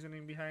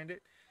reasoning behind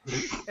it.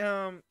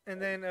 And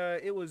then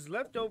it was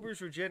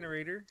Leftovers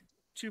Regenerator,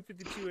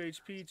 252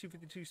 HP,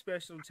 252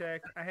 special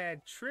attack. I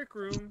had Trick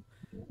Room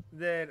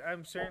that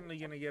I'm certainly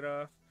gonna get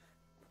off.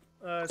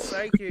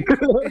 Psychic,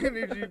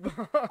 Energy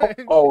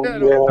Bond, Oh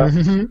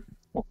yeah.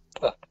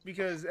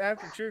 because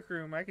after Trick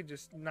Room, I could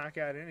just knock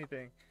out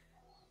anything.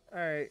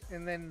 Alright,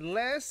 and then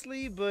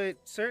lastly, but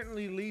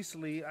certainly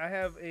leastly, I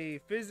have a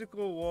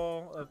physical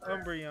wall of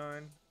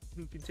Umbreon,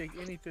 who can take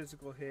any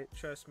physical hit,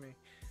 trust me.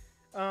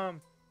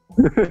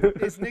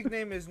 Its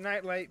nickname is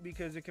Nightlight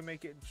because it can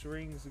make its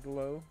rings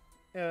glow.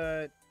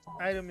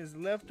 Item is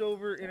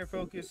Leftover Inner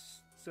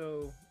Focus,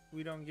 so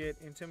we don't get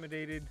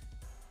intimidated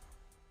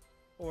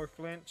or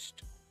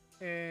flinched.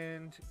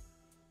 And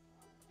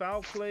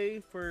Foul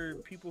Play for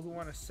people who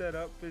want to set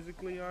up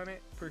physically on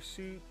it.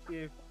 Pursuit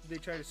if they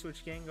try to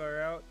switch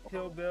Gengar out.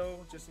 Hill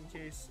Bell just in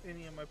case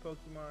any of my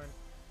Pokemon,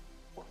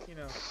 you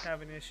know,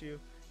 have an issue.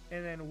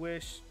 And then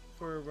Wish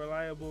for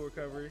reliable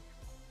recovery.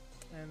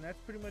 And that's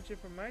pretty much it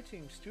from my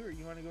team. Stuart,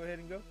 you want to go ahead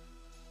and go?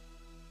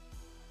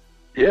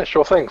 Yeah,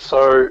 sure thing.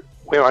 So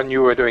when I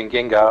knew we were doing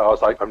Gengar, I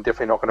was like, I'm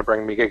definitely not going to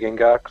bring Mega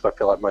Gengar because I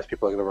feel like most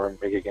people are going to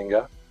bring Mega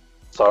Gengar.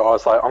 So I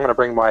was like, I'm going to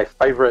bring my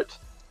favorite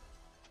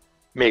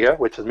Mega,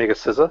 which is Mega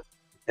Scissor.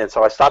 And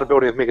so I started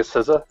building with Mega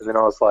Scissor, and then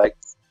I was like,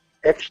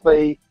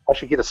 actually, I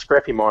should get a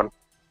Scrappymon.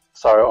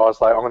 So I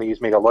was like, I'm going to use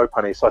Mega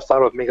Lopunny. So I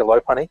started with Mega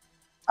Lopunny.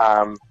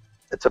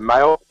 It's a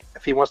male.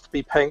 If he wants to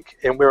be pink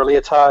and wear a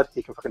leotard,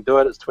 he can fucking do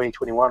it. It's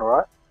 2021,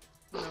 alright?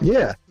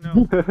 Yeah. No,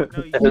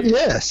 you can't.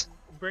 Yes.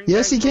 Bring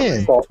Yes, back he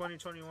can. Pokemon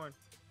 2021.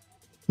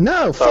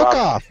 No, So, fuck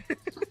off.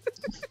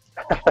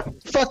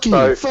 Fuck you.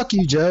 So- Fuck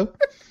you, Joe.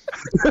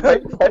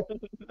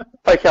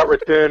 Fake Out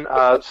Return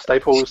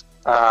staples.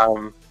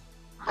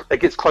 It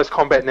gets close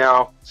combat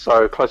now,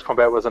 so close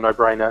combat was a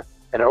no-brainer.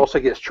 And it also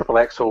gets Triple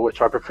Axle,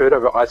 which I preferred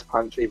over Ice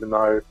Punch, even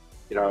though,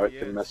 you know, it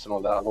can miss and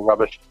all that other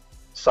rubbish.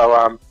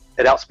 So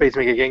it outspeeds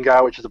Mega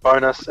Gengar, which is a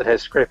bonus. It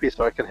has Scrappy,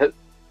 so it can hit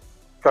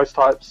Ghost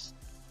types.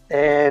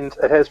 And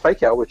it has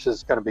Fake Out, which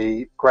is going to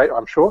be great,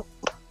 I'm sure.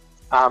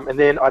 And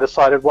then I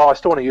decided, well, I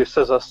still want to use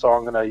Scissor, so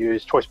I'm going to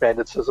use Choice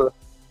Banded Scissor.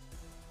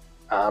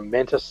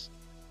 Mantis,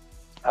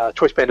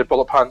 Choice Banded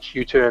Bullet Punch,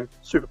 U-Turn,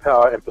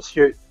 Superpower, and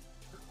Pursuit.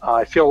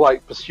 I feel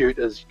like Pursuit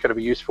is going to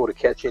be useful to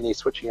catch any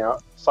switching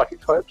out Psychic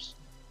types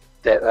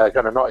that are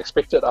going to not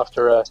expect it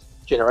after a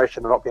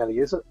generation and not be able to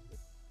use it.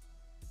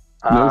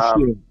 No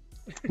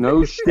shit.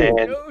 No shit.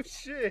 And No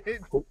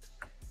shit.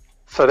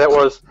 so that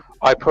was,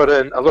 I put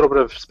in a little bit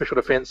of special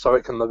defense so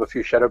it can live a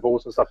few Shadow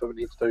Balls and stuff if it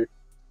needs to.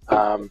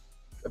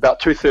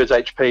 About 2/3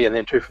 HP and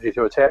then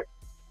 252 attack.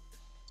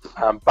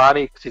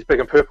 Barney, because he's big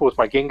and purple, is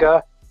my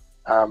Gengar.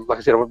 Like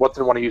I said, I didn't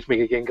want to use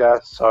Mega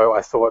Gengar, so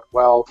I thought,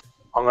 well,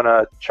 I'm going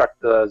to chuck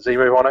the Z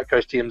move on it,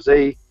 Ghost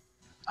TMZ.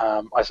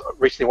 I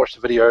recently watched a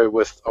video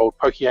with old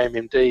PokeAim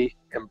MD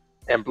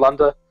and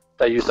Blunder.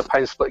 They used a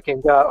Pain Split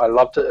Gengar. I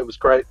loved it. It was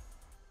great.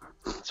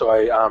 So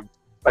I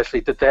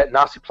basically did that.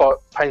 Nasty Plot,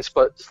 Pain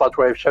Split, Sludge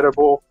Wave, Shadow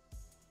Ball.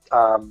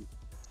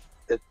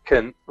 It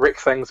can wreck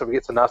things if it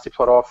gets a Nasty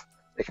Plot off.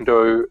 It can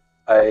do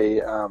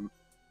a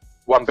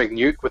one big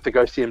nuke with the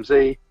Ghost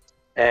TMZ.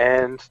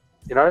 And,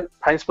 you know,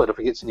 Pain Split if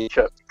it gets any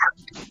chip.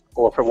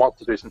 Or if it wants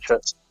to do some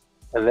chips.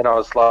 And then I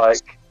was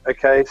like,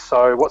 okay,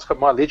 so what's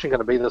my legend going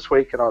to be this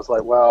week? And I was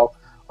like, well,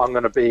 I'm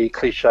going to be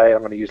cliche. I'm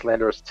going to use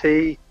Landorus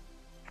T.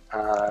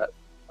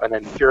 And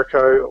then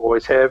Jericho,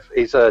 always have.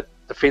 He's a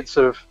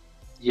defensive,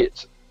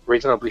 yet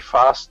reasonably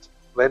fast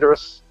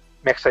Landorus.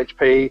 Max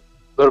HP, a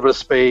little bit of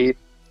speed,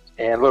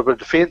 and a little bit of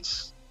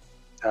defense.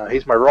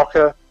 He's my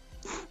rocker.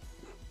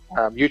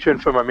 U-turn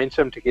for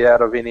momentum to get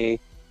out of any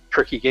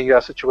tricky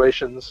Gengar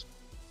situations.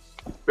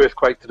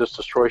 Earthquake to just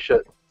destroy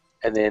shit.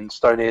 and then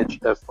Stone Edge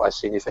if I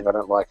see anything I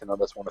don't like and I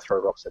just want to throw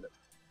rocks at it.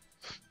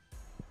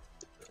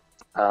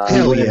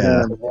 Hell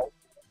yeah.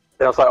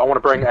 Then I was like, I want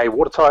to bring a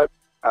water type.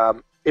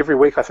 Every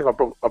week I think I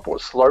brought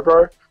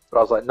Slowbro, but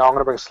I was like, no, I'm going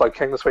to bring Slow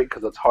King this week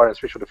because it's higher in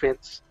special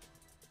defense.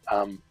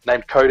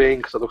 Named Codeine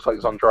because it looks like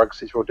he's on drugs.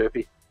 He's real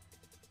derpy.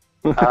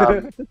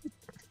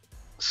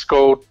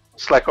 Scald,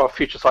 Slack Off,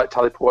 Future Sight,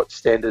 Teleport,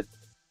 standard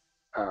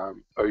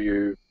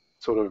OU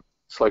sort of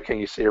Slow King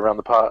you see around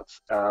the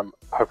parts.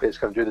 Hopefully it's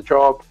going to do the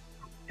job.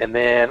 And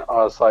then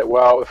I was like,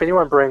 well, if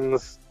anyone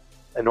brings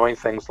annoying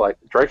things like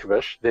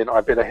Dracovish, then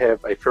I better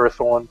have a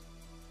Ferrothorn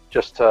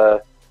just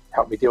to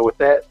help me deal with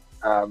that.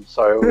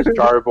 So it was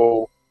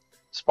Gyroball,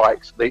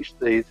 Spikes, Leech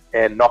Seed,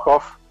 and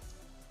Knockoff.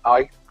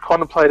 I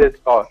contemplated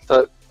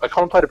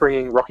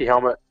bringing Rocky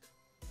Helmet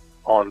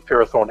on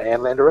Ferrothorn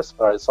and Landorus,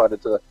 but I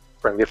decided to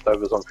bring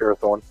leftovers on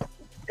Ferrothorn.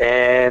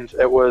 And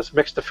it was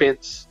mixed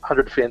defense,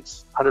 100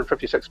 defense,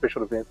 156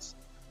 special defense,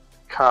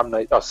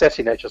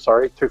 sassy nature,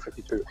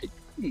 252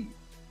 HP.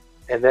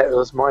 And that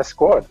was my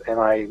squad, and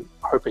I'm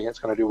hoping it's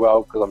going to do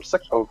well because I'm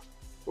sick of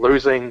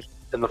losing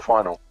in the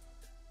final.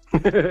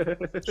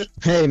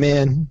 Hey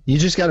man, you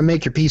just got to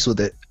make your peace with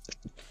it.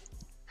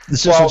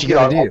 It's just what you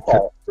got to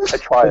do. I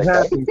try It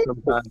happens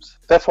sometimes.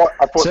 That's why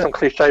I brought some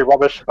cliche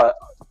rubbish, but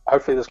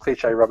hopefully this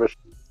cliche rubbish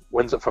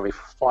wins it for me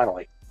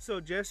finally. So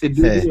Jesse, It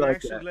since did you like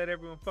actually that. let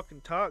everyone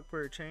fucking talk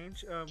for a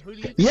change, who do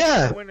you think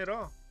Yeah. will win it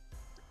all?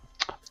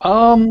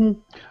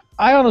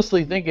 I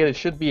honestly think it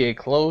should be a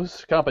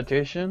close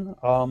competition.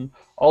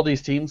 All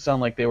these teams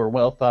sound like they were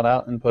well thought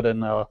out and put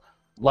in a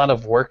lot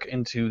of work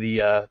into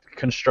the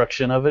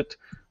construction of it.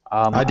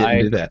 I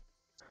didn't do that.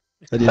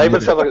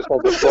 David sounds like it's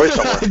called destroy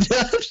someone.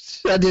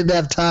 I didn't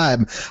have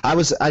time.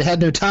 I had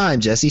no time,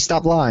 Jesse.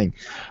 Stop lying.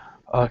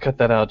 Cut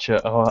that out, Joe.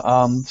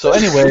 So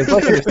anyway,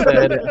 like I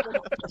said,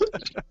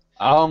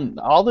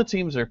 all the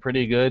teams are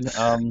pretty good.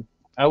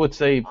 I would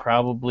say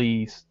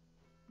probably,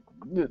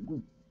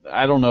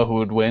 I don't know who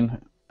would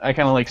win. I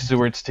kind of like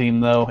Stewart's team,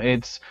 though.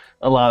 It's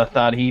a lot of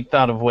thought. He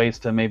thought of ways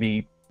to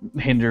maybe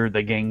hinder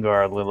the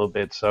Gengar a little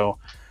bit, so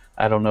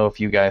I don't know if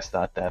you guys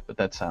thought that, but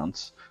that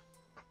sounds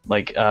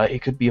like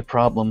it could be a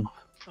problem.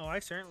 Oh, I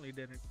certainly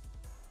didn't.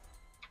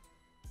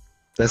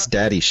 That's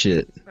daddy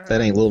shit. That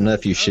ain't little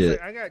nephew I was shit.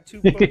 like, I got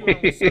 2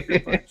 Pokemon with Sucker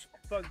Punch.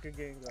 Fuck a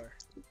Gengar.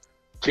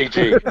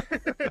 GG.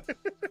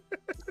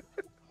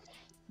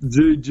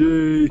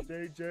 GG.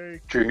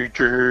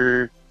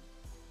 GG.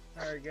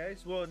 Alright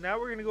guys, well now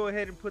we're going to go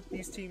ahead and put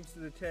these teams to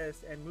the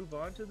test and move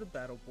on to the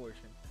battle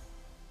portion.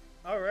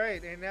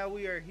 Alright, and now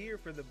we are here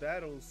for the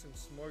battles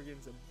since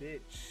Morgan's a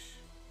bitch.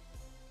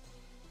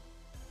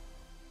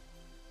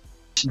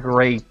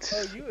 Great.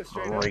 Oh, you a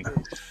straight up Great.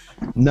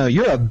 bitch. No,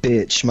 you're a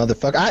bitch,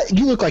 motherfucker.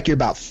 You look like you're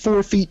about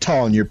 4 feet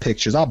tall in your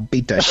pictures. I'll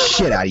beat the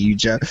shit out of you,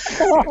 Joe.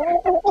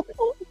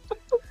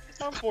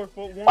 I'm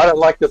 4'1". I don't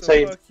like the so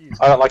team. fuck you.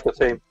 I don't like the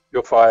team.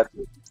 You're fired.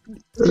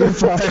 You're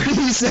fired.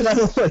 You said I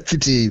don't like the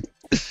team.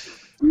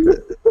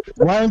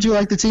 Why don't you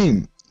like the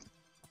team?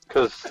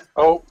 Because,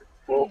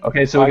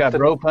 Okay, so we got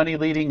Bro Punny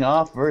leading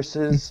off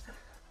versus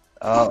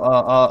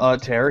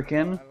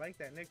Terrakin. I like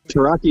that nickname.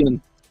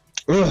 Tarakian.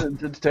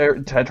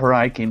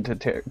 Tetraikin to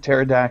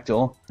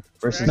Pterodactyl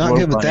versus Not Low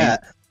good with Punny.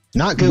 that.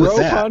 Not good with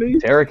that.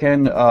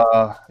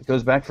 Terrakin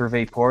goes back for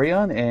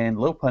Vaporeon, and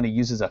Low Punny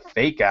uses a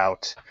Fake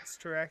Out. It's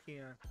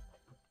Terrakion.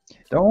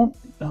 Don't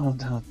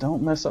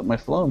mess up my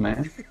flow,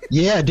 man.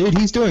 Yeah, dude,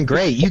 he's doing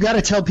great. You got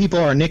to tell people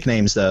our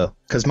nicknames though,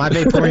 because my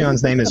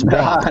Vaporeon's name is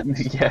Wop.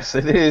 Yes,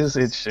 it is.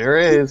 It sure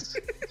is.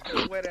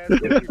 Wet ass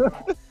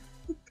Pokemon.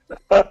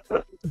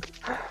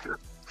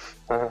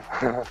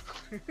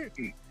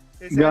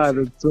 It's God,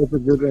 actually- that's such a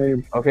good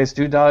name. Okay,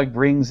 Stu Dog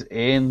brings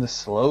in the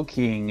Slow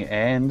King,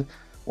 and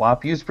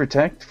Wop used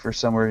Protect for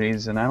some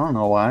reason. I don't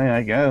know why.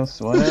 I guess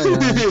whatever.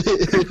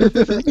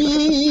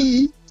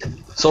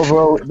 So,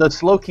 bro, the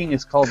Slow King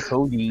is called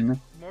Codeine.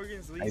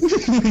 Morgan's lead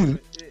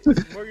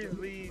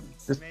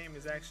name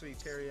is actually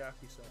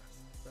teriyaki sauce.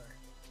 Sorry.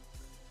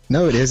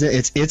 No, it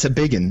isn't. It's a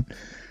biggin.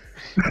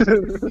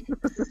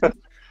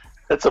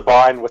 it's a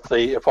bind with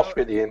the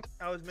apostrophe at the end.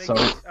 I was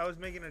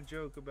making a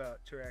joke about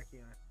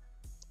Terrakion.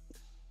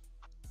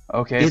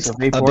 Okay, It's so a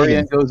big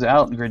Vaporeon one. goes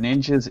out, and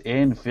Greninja's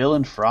in, Phil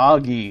and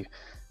Froggy.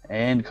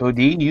 And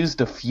Codeine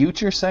used a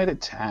Future Sight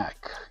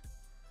attack.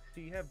 Do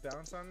you have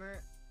bounce on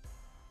that?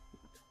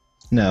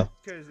 No.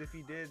 Because if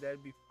you did,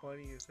 that'd be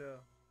funny as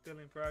hell.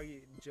 Feeling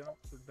Froggy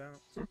jumps with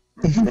bounce.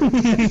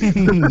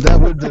 That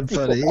would have been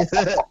funny.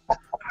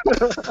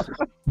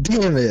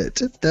 Damn it.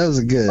 That was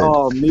good.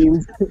 Oh,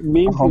 memes.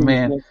 Oh,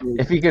 man.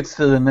 If he gets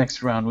to the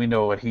next round, we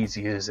know what he's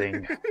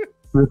using.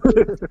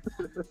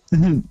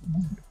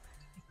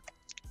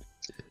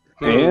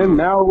 And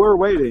now we're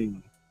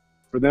waiting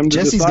for them to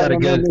Jesse's decide got a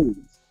on their good- moves.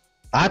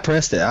 I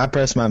pressed it. I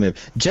pressed my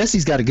move.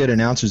 Jesse's got a good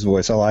announcer's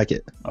voice. I like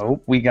it.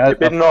 Oh, we got a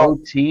better not-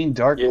 Protein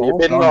Dark Yeah, you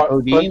Pulse better on not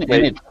Codeine, flinch me.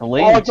 and it Oh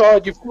flinched.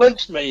 god, you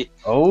flinched me!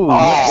 Oh,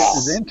 Ah.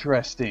 this is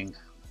interesting.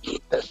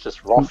 That's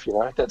just rough, you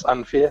know. That's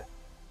unfair.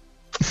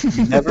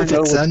 You never know That's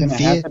what's going to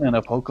unfair. happen in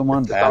a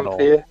Pokemon It's battle.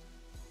 unfair.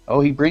 Oh,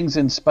 he brings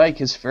in Spike,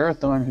 his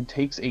Ferrothorn, who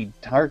takes a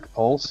Dark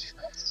Pulse.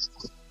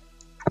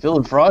 Phil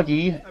and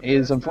Froggy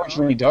is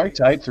unfortunately Dark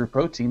type through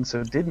Protein,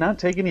 so did not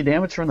take any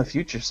damage from the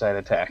Future Sight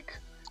attack.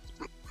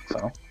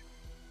 So,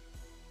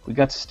 we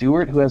got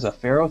Stuart, who has a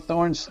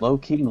Ferrothorn,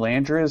 Slowking,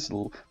 Landorus,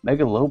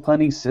 Mega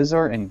Lopunny,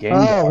 Scizor, and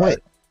Gengar. Oh, wait.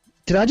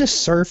 Did I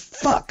just surf?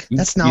 Fuck.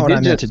 That's not what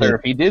I meant to do.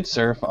 He did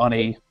surf on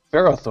a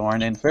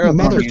Ferrothorn, and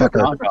Ferrothorn used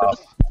knockoff.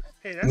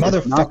 Hey, that's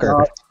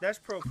Motherfucker. That's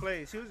pro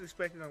plays. He was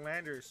expecting a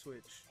Lander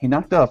switch. He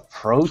knocked off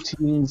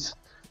Protein's,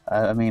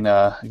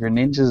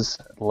 Greninja's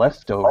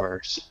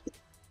leftovers.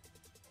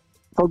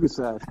 Focus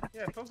Sash.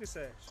 Yeah, Focus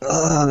Sash.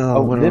 What do I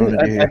want to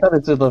do? I thought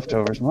it said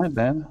leftovers. My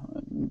bad.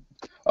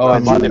 Oh,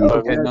 it's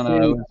okay. No,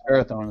 it was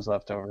Ferrothorn's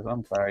leftovers.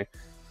 I'm sorry.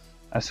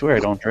 I swear I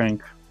don't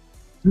drink.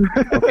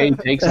 Okay, he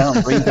takes out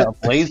and brings out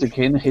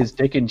Blaziken, his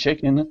dick and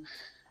chicken,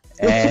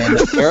 and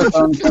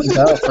Ferrothorn comes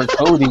out for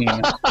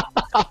Codeine.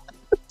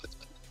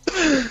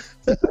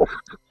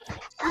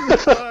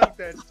 Fuck,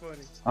 that's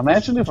funny.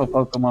 Imagine if a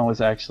Pokemon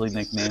was actually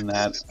nicknamed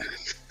that.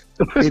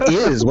 It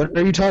is. What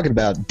are you talking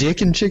about?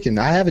 Dick and chicken.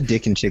 I have a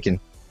dick and chicken.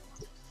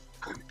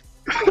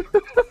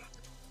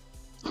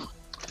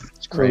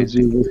 It's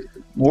crazy.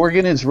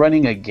 Morgan is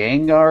running a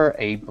Gengar,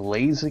 a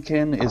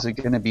Blaziken. Is it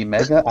going to be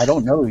Mega? I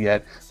don't know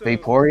yet. So,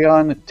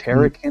 Vaporeon,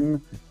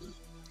 Terrakin,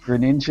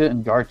 Greninja,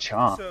 and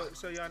Garchomp.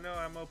 So y'all know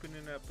I'm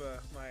opening up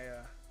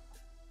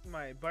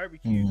my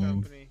barbecue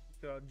company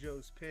called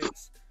Joe's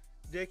Pits.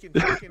 Dick and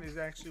chicken is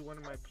actually one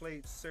of my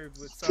plates served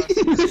with sausage.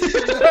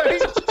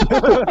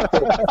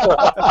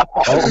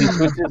 Oh, he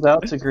switches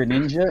out to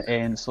Greninja,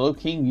 and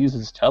Slowking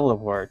uses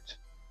Teleport.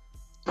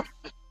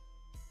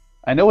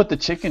 I know what the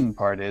chicken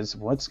part is.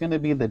 What's going to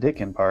be the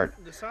dickin' part?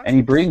 And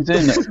he brings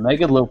in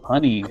Mega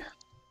Lopunny.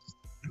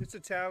 It's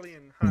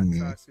Italian hot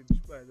sausage,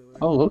 by the way.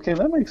 Oh, okay,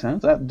 that makes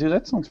sense. Dude,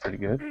 that sounds pretty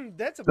good.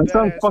 That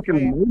sounds fucking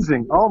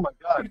amazing. Oh my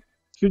god. You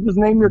should just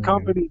name your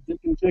company Dick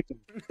and Chicken.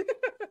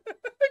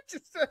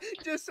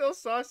 just sell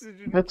sausage.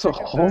 That's a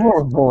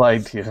horrible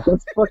idea.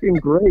 That's fucking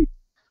great.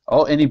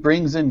 Oh, and he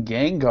brings in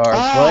Gengar.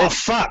 Oh,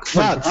 fuck.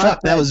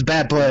 That was a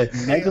bad play.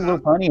 Mega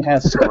Lopunny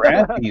has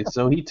Scrappy,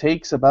 so he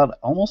takes about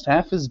almost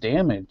half his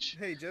damage.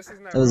 Hey,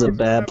 Justin's not That was a wrong.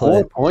 bad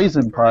play.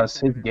 Poison plus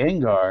his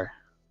Gengar.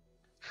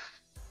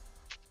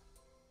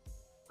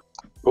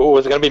 Oh,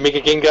 is it going to be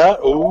Mega Gengar?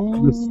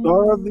 Oh, The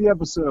star of the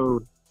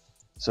episode.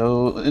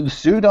 So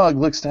Sudog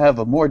looks to have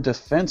a more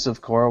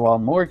defensive core, while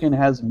Morgan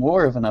has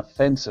more of an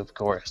offensive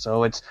core.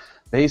 So it's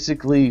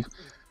basically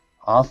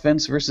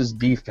offense versus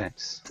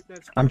defense.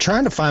 I'm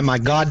trying to find my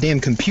goddamn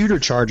computer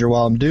charger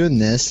while I'm doing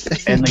this.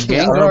 And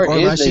the Or Gengar my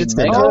is a shit's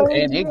Mega, gonna-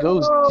 and it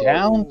goes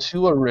down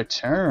to a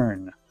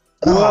return.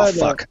 Oh,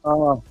 fuck. I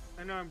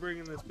know I'm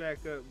bringing this back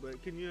up,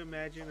 but can you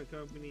imagine a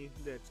company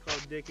that's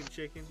called Dick and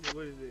Chicken?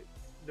 What is it?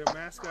 Their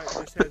mascot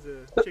just has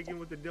a chicken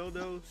with a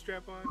dildo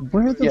strap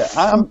on? Yeah,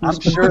 I'm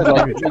sure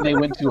that when they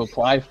went to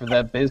apply for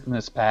that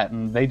business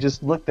patent, they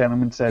just looked at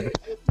him and said,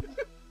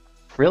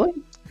 "Really?"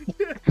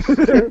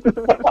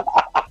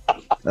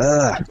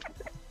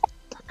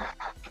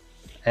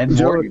 And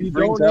Joe, Morgan if you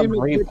brings don't up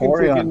name it Dick and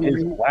Vaporeon, Chicken,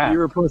 his whack.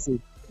 you're a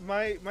pussy.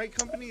 My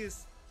company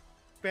is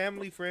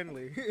family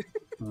friendly.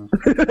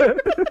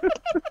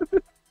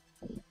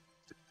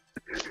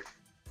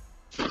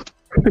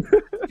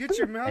 Get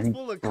your mouth And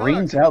full he of cock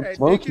brings out at Dick and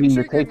Slowking to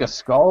Chicken. take a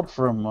scald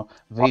from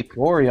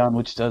Vaporeon,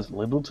 which does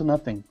little to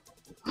nothing.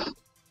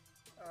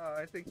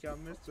 I think y'all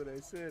missed what I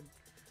said.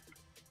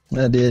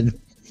 I did.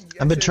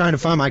 I've been trying to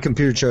find my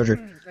computer charger.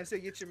 I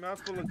said get your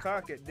mouth full of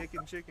cock at Dick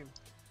and Chicken.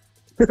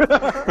 Dude,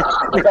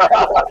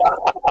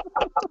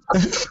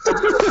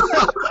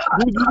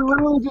 you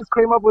literally just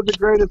came up with the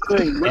greatest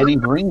thing. And he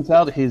brings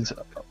out his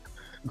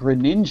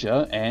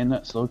Greninja, and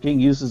Slowking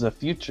uses a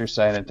Future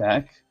Sight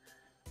attack.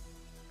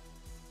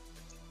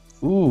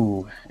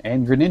 Ooh,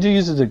 and Greninja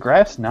uses a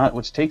Grass Knot,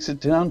 which takes it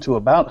down to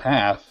about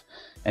half.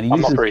 And he I'm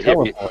uses not very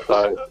heavy,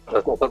 Teleport. so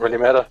it doesn't really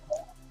matter.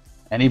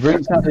 And he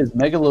brings out his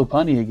Mega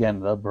Lopunny again,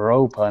 the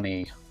Bro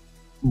Punny.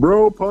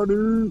 Bro,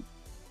 punny.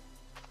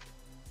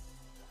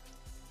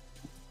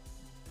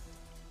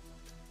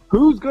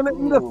 Who's gonna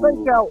eat a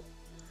fake out?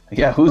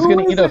 Yeah, who's Who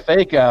gonna is eat a it?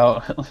 fake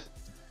out?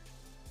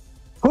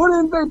 Put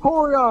in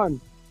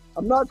Vaporeon.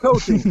 I'm not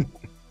coaching.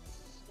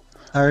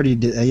 I already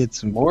did. I had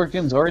some.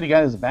 Morgan's already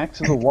got his back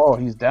to the wall.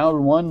 He's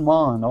down one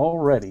Mon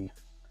already.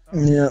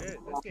 Yeah. Shit,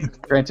 this game is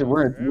Granted,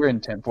 over, we're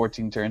in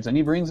 14 turns, and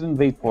he brings in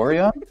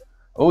Vaporeon.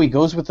 Oh, he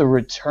goes with a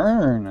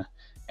return,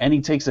 and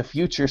he takes a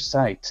Future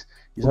Sight.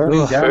 He's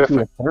already down to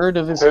a third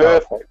of his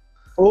health. Perfect.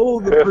 Oh,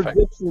 the Perfect.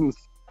 predictions.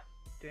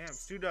 Damn,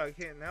 Sudog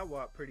hitting that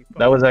wop pretty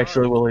That was fucking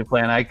actually hard. Willie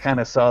playing. I kind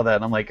of saw that,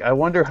 and I'm like, I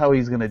wonder how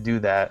he's gonna do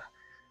that.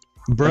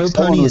 Bro Like,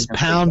 someone Punny was is gonna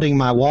pounding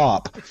my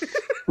wop.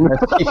 Bro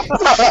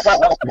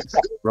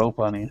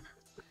Punny.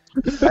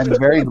 I'm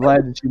very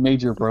glad that you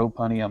made your Bro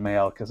Punny a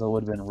male, because it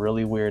would have been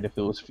really weird if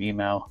it was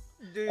female.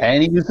 Dude,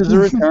 And he uses a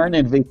return,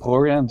 and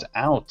Vaporeon's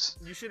out.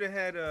 you should have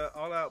had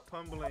all-out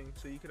pummeling,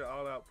 so you could have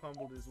all-out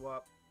pummeled his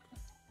wop.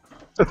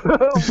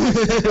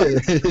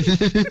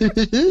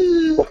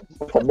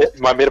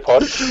 My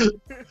Metapod.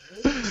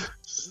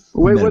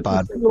 Wait, what's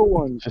Metapod. the single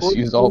one? Just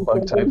use all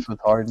bug types with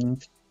Harden.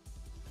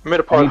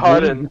 Metapod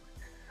Harden.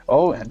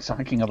 Oh, and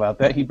talking about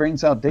that, he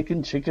brings out Dick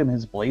and Chicken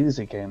his Blaze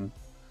again.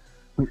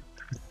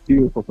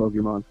 Beautiful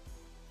Pokemon.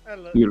 I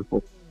love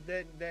Beautiful.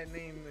 that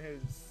name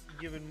has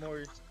given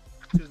more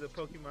to the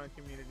Pokemon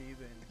community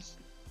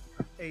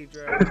than a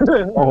draft.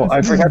 Oh,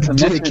 I forgot to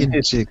mention Chicken,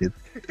 his chicken.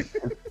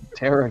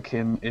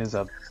 Terrakin is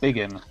a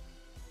biggin.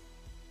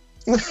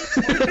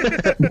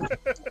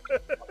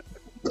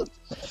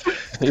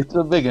 It's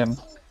a biggin.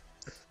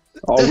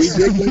 All we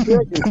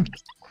did.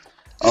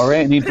 All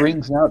right, and he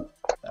brings out,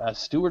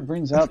 Stewart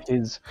brings out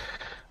his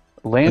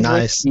Landry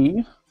Nice.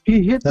 key,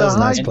 He hit That the was a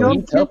high nice and play. jump.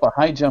 eats up a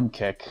high jump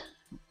kick.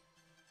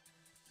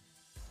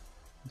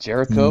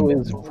 Jericho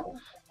is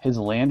his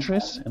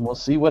Landris, and we'll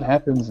see what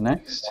happens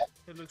next.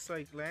 It looks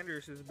like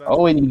Landers is about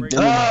Oh, and to he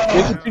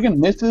break Chicken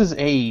misses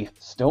a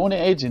Stone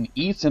Edge and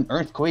eats an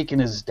Earthquake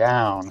and is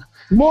down.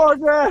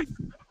 Morgan!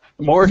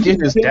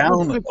 Morgan is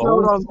down.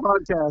 On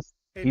podcast.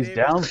 Hey, He's David,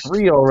 down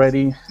 3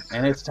 already,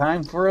 and it's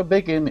time for a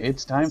biggin.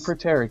 It's time for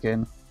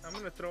Terrakin. I'm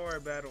gonna throw our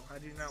battle. I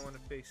do not want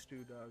to face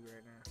Stew Dog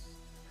right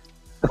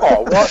now.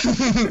 Oh, what?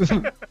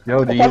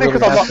 Yo, do you Funny really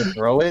 'cause I'm have not- to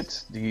throw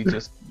it? Do you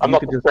just I'm you not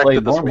could just play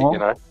distracted this week, normal? you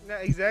know.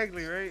 Not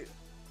exactly, right?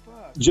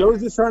 Fuck.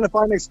 Joe's just trying to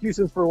find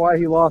excuses for why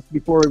he lost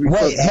before we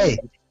Wait, started.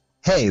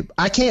 hey,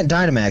 I can't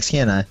Dynamax,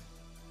 can I?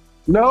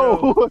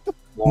 No!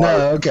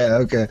 No,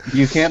 okay.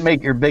 You can't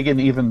make your biggin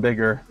even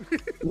bigger.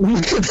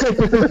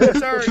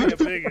 It's already a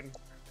big one.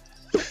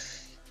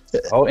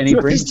 Oh, and he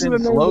brings He's in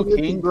gonna Slow make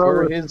it King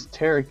grow. for his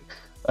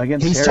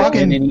against He's Terrakin,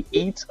 talking- and he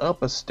eats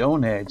up a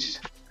Stone Edge.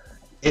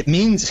 It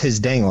means his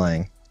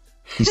dangling.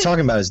 He's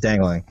talking about his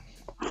dangling.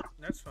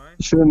 That's fine.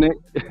 Should've na-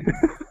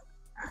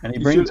 And he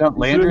You brings should- out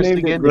you should've Landris named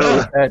it again Grow. to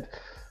get that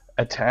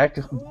attack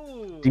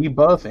Ooh.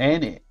 debuff,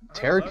 and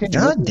Terrakin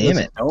God misses damn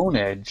a it. Stone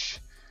Edge.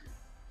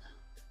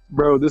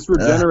 Bro, this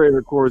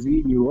regenerator core is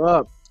eating you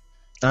up.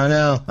 I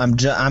know.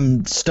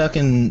 I'm stuck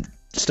in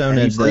Stone And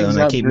he Edge though, brings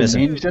and I out keep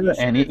missing. Greninja,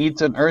 and he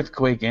eats an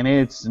Earthquake, and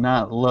it's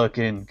not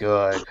looking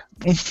good.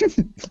 Should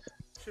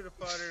have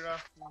fought it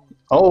off.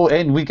 Oh,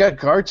 and we got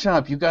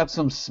Garchomp. You got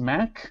some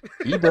smack?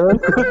 He does.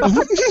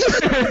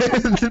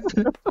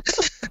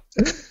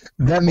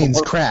 That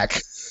means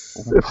crack.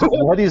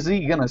 What is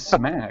he gonna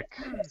smack?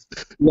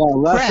 Yeah,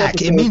 last Crack,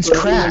 it episode, means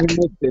for anyone crack. who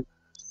missed it,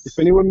 if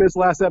anyone missed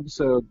last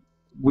episode,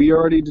 we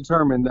already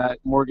determined that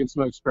Morgan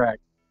smokes crack.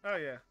 Oh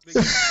yeah. Big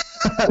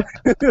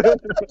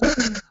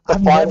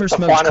I've never the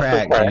smoked finest of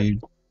crack, crack.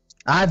 dude.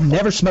 I've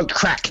never smoked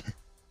crack.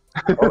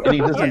 Oh, and he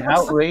does an What?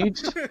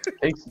 outrage.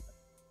 Takes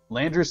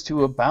Landris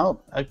to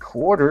about a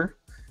quarter.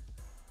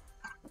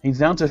 He's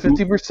down to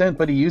 50%,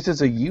 but he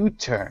uses a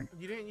U-turn.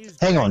 You didn't use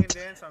Hang Dragon on.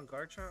 Dance on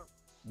Garchomp?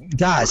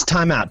 Guys,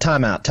 time out.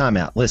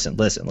 Listen.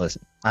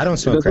 I don't It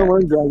smoke doesn't crack.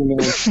 work, Dragon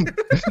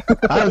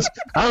Man.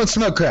 I don't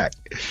smoke crack.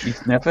 You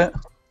sniff it?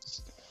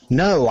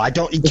 No, I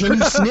don't. Can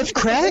you sniff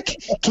crack?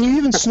 Can you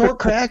even snort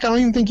crack? I don't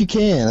even think you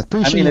can. I'm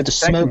pretty I sure mean, you have to it's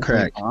smoke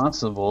technically crack.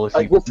 possible if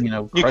Like, you, you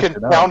crush can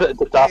it pound up. it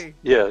to dust. Hey.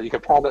 Yeah, you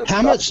can pound it to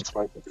How dust much- and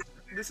smoke it.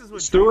 This is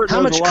what Stuart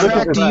How knows much a lot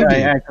crack about do you that. Guy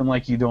do? acting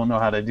like you don't know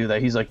how to do that.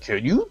 He's like,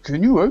 can you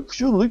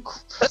actually?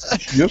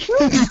 Yep.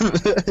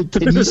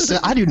 Can you say,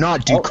 I do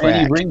not do Oh, and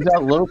he crack. brings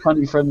out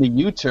Lopunny from the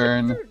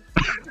U-turn.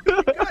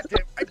 God damn,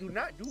 I do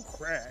not do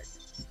crack.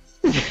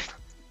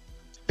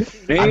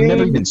 I've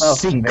never even Oh,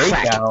 seen fake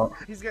crack. out.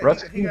 He's got,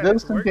 Russ, he he got does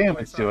his some work damage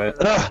voice to on it.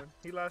 that Ugh. one.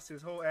 He lost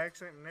his whole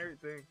accent and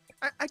everything.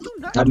 I do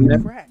not I've do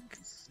never- crack.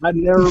 I've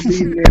never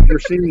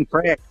seen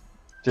crack.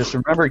 Just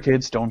remember,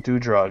 kids, don't do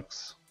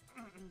drugs.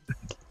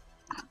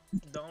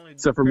 The only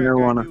Except for crack I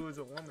marijuana. do is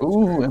a woman's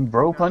Ooh, crack. and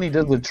Bro Punny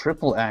does a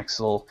triple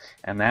axle,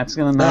 and that's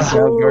gonna knock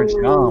out Oh,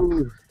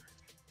 Garchomp.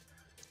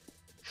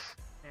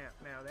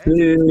 Now that's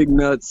big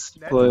nuts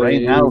That's play.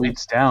 Right now,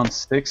 it's down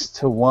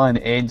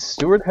 6-1, and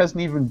Stewart hasn't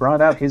even brought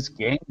out his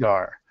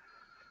Gengar.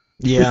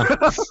 Yeah.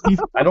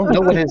 I don't know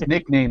what his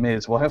nickname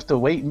is. We'll have to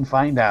wait and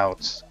find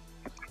out.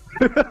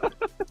 And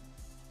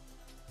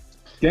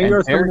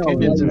Gengar's coming out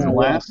Terrakin is right his now.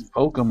 last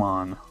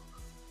Pokemon.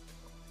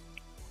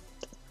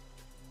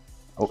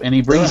 Oh, and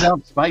he brings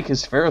out Spike,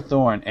 his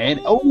Ferrothorn,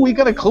 and we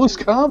got a close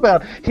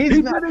combat. He's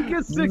He not. didn't get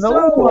 6-0.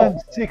 No one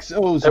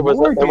 6-0s. It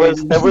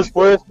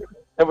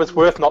was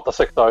worth not the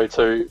 6-0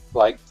 to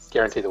like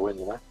guarantee the win,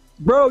 you know.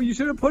 Bro, you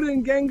should have put it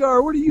in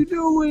Gengar. What are you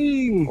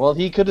doing? Well,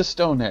 he could have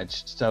Stone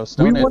Edged, so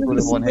Stone Edge wanted would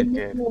to have see one the hit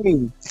game.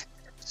 nickname.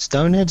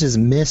 Stone Edge has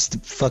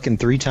missed fucking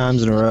 3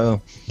 times in a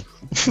row.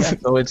 Yeah,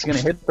 so it's gonna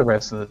hit the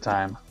rest of the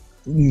time.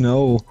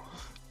 No.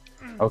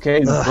 Okay,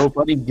 and Ugh. Bro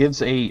Buddy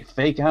gives a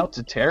fake out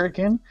to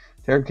Terrakin.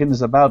 Terrakin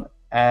is about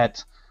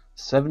at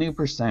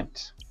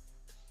 70%.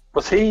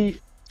 Was he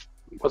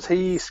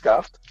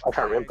scuffed? I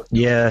can't remember.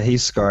 Yeah,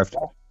 he's scarfed.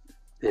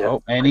 Yeah.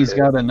 Oh, and he's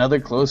got another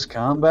close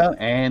combat,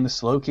 and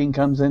Slow King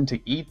comes in to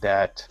eat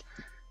that.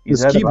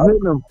 He's Just at keep about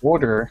hitting him. a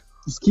quarter.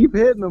 Just keep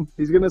hitting him.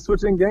 He's gonna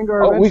switch in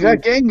Gengar. Oh, we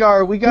got eventually.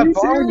 Gengar. We got He's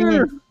Barney,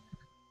 here.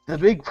 the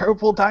big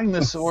purple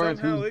dinosaur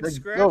Somehow who's it's the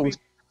Scrappy. ghost.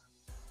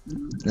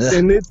 Ugh.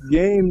 And it's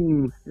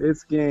game.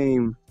 It's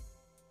game.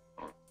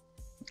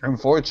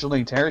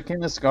 Unfortunately,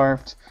 Terrakin is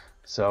scarfed,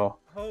 so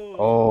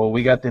Oh,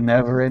 we got the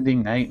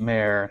never-ending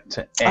nightmare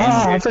to end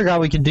I it. forgot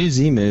we could do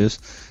Z moves.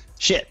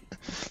 Shit.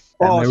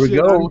 And there we shit,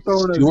 go. I'm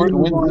throwing a Stuart Z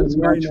move wins on this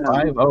you right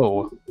match now.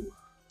 5-0.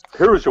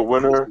 Here is your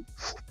winner.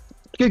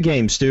 Good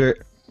game,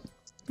 Stuart.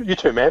 You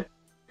too, man.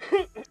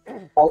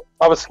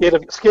 I was scared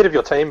of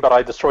your team, but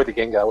I destroyed the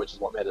Gengar, which is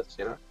what matters,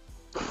 you know.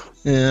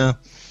 Yeah.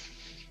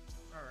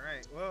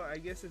 Alright, well, I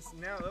guess it's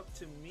now up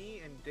to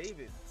me and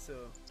David, so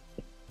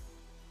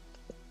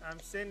I'm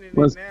sending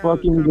Let's it now.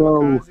 fucking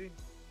go. Kamikaze.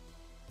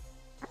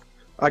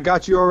 I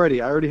got you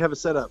already. I already have it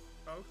set up.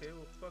 Okay,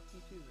 well, fuck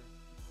you too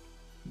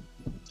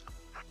then.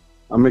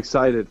 I'm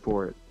excited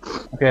for it.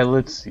 Okay,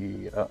 let's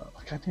see.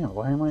 Goddamn,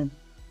 why am I...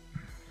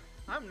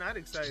 I'm not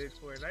excited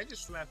for it. I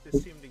just slapped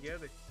this team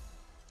together.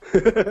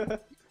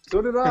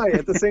 So did I,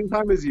 at the same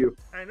time as you.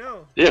 I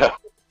know, Yeah,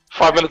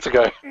 5 minutes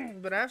ago.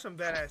 but I have some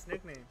badass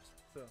nicknames,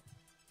 so.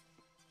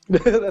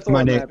 That's all My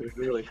that name- matters,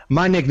 really.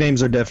 My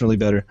nicknames are definitely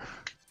better.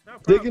 No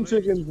Dick problem. and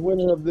Chicken's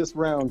winner of this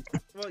round.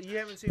 Well, you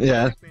haven't seen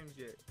Yeah. my nicknames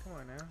yet. Come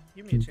on now,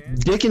 give me a chance.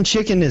 Dick and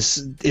Chicken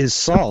is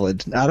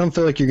solid. I don't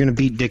feel like you're gonna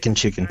beat Dick and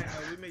Chicken. I know,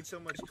 we made so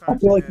much I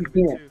content feel like out you of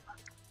it, can't. too.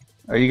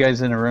 Are you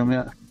guys in a room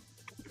yet?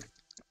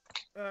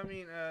 I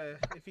mean,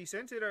 if he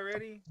sent it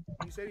already,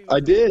 you said he was... I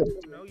did.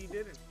 No, you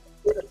didn't.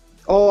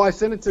 Oh, I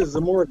sent it to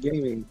Zamora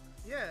Gaming.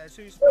 Yeah, that's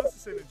who you're supposed to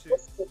send it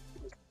to.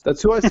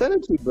 That's who I sent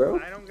it to, bro.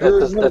 I don't There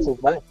got is That's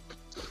his name.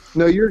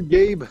 No, you're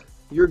Gabe.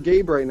 You're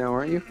Gabe right now,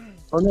 aren't you?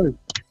 Oh, no.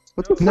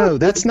 What the No,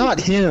 that's not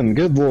him.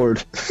 Good lord.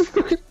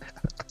 fuck? It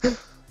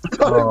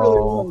really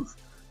Oh. was.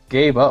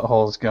 Gabe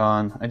Uthole's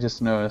gone. I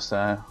just noticed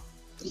that.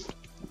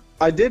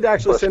 I did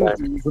actually First send it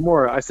time. to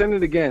Zamora. I sent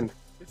it again.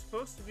 It's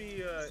supposed to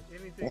be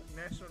anything,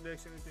 National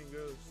Dex, anything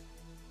goes.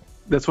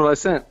 That's what I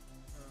sent.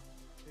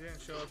 It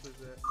didn't show up as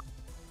that.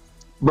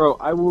 Bro,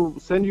 I will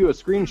send you a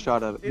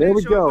screenshot of it. It There didn't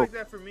we show up go. like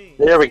that for me.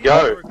 There we It's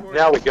go. recording.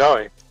 Now we're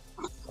going.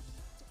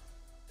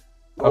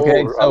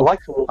 Okay, Oh, I so like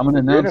I'm going to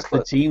announce the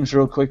Unicorn. teams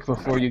real quick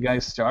before you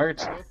guys start.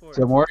 Go for it.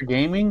 Zamora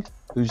Gaming,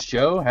 whose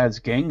Joe has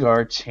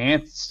Gengar,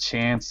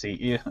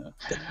 Chansey,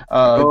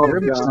 Oh,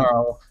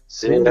 Grimmsnarl,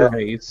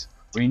 Cinderace,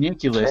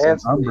 Ranunculus, and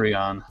Chansey.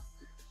 Umbreon.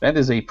 That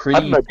is a I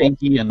pretty don't know.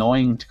 pinky,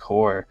 annoying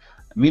core.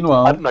 I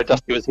Meanwhile, didn't know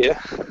Dusty was here.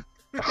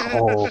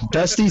 oh,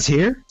 Dusty's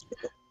here?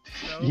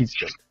 No? he's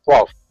just,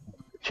 Well,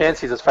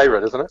 Chansey's his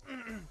favorite, isn't it?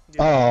 Yeah.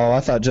 Oh, I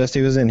thought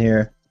Dusty was in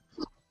here.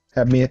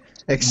 Had me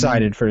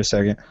excited for a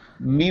second.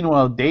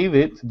 meanwhile,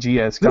 David,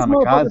 GS This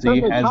motherfucker turned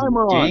Kamikaze, the has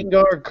timer on.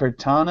 Gengar,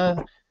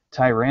 Cortana,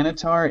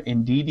 Tyranitar,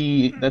 and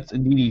Didi. That's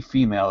Didi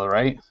female,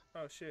 right?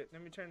 Oh shit,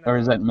 let me turn that Or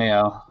is that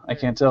male? I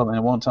can't tell, and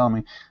it won't tell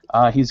me.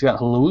 He's got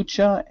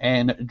Hlucha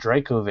and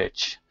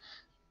Dracovic.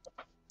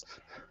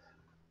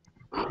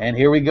 And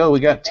here we go. We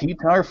got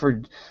T-Tar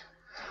for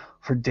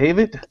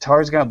David.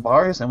 Tar's got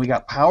bars, and we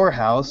got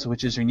Powerhouse,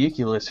 which is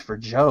Ranunculus for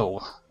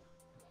Joe.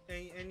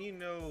 And you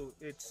know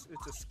it's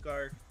a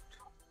scarf,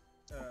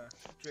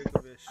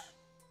 Dracovish.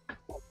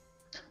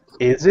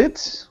 Is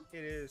it?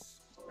 It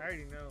is. I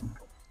already know.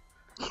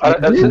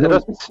 It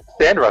was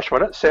Sandrush,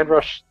 wasn't it?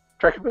 Sandrush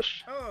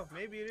Dracovish? Oh,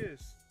 maybe it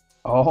is.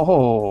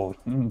 Oh,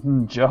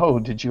 Joe,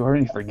 did you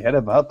already forget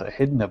about the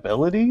hidden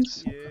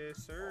abilities?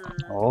 Yes, sir.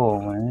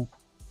 Oh, man.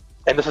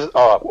 And this is, it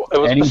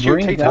was And he Pursuit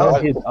brings T-Tar.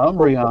 out his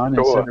Umbreon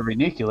Sure. instead of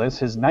Ranunculus,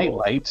 his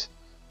Nightlight,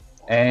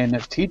 and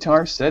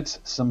T-Tar sets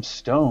some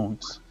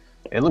stones.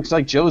 It looks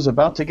like Joe's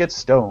about to get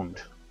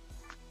stoned.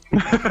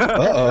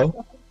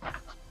 Uh-oh.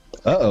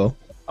 Uh-oh.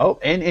 Oh,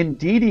 and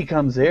Indeedee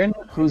comes in,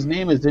 whose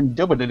name is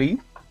Indubitably,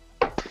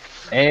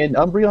 and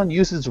Umbreon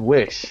uses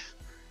Wish,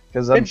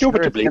 because I'm sure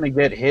it's Indubitably. going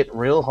to get hit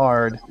real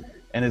hard,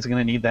 and it's going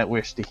to need that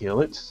Wish to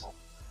heal it.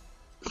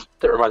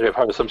 That reminds me of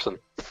Homer Simpson.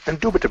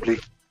 Indubitably.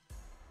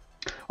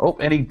 Oh,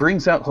 and he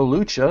brings out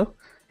Hlucha,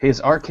 his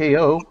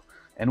RKO,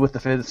 and with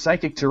the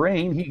Psychic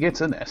Terrain, he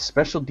gets a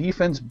special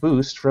defense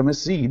boost from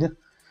his seed.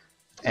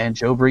 And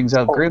Joe brings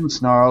out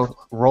Grimmsnarl,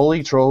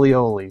 Roly Trolley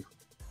Oli.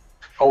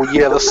 Oh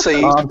yeah, the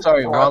seed. Oh, I'm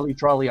sorry, Rolly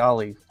Trolley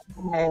Ollie.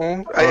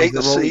 I ate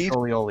the Roly seed.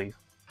 Trolley Oli.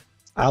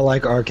 I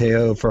like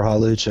RKO for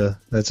Halucha.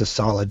 That's a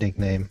solid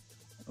nickname.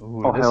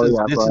 Ooh, Oh, hell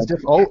yeah, this bud. is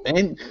different. Oh,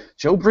 and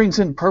Joe brings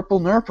in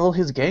Purple Nurple,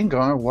 his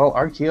Gengar, while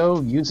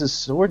RKO uses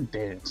Sword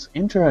Dance.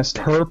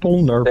 Interesting.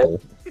 Purple Nurple.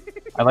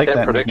 I like That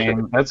that prediction.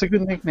 nickname. That's a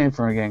good nickname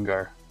for a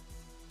Gengar.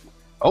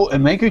 Oh,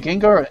 and Mega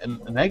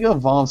Gengar Mega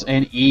evolves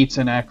and eats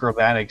in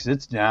acrobatics.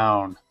 It's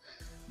down.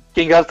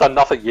 Gengar's done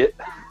nothing yet.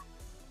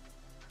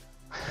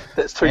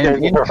 That's two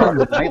And in games.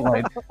 comes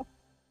Nightlight.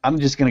 I'm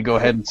just going to go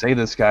ahead and say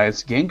this,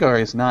 guys. Gengar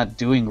is not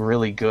doing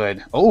really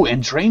good. Oh,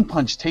 and Drain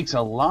Punch takes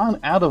a lot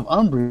out of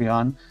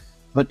Umbreon,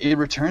 but it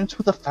returns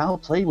with a foul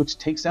play, which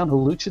takes down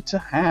Hlucha to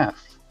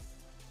half.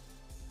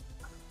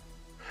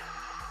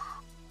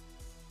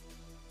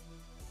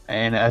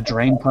 And a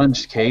Drain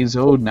Punch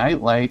KO'd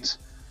Nightlight,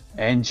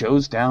 and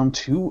Joe's down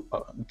two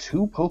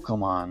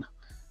Pokemon.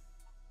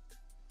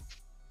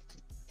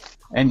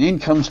 And in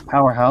comes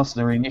Powerhouse,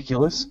 the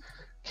Ranunculus.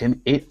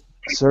 Can it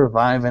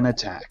survive an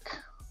attack?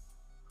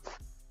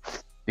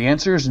 The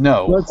answer is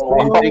no. Let's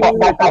And taking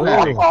it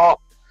to half.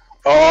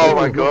 Oh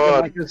my Looking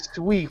god. Like a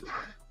sweep.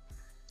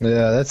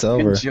 Yeah, that's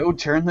over. Can Joe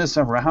turn this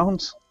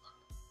around?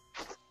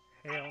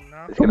 Hell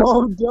no. Come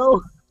on,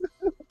 Joe.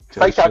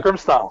 Take out Grim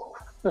style.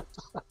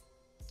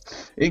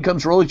 In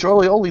comes Roly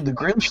Trolley Oli, the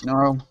Grim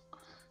Snarl.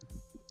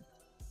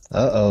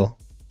 Uh-oh.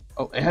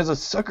 Oh, it has a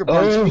sucker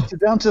punch, takes it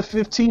down to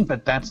 15,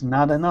 but that's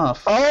not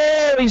enough.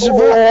 Oh, he's He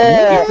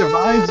revived.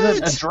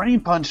 survives a drain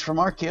punch from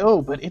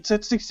RKO, but it's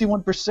at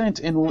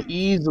 61% and will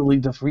easily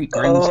defeat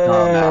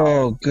Grimmsnarl now.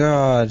 Oh,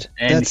 God.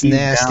 And That's he's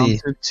nasty.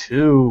 down to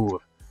 2.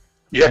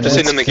 You have to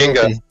send That's in the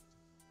Gengar. filthy.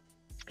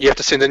 You have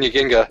to send in your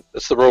Gengar.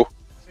 That's the rule.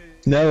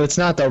 No, it's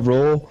not the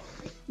rule.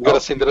 You gotta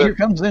send it Here in.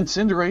 comes in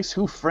Cinderace,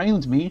 who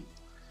framed me.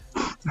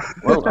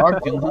 Well,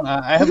 Arkin,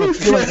 I have a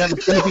feeling that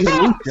it's going to be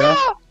Lucia.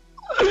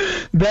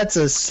 That's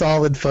a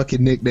solid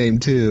fucking nickname,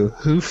 too.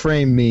 Who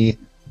framed me?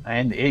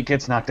 And it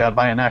gets knocked out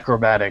by an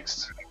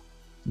Acrobatics.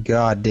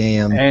 God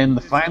damn.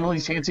 And finally,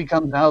 Chansey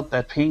comes out,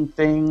 that pink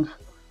thing.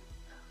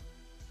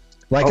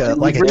 Like Oh,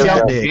 a he brings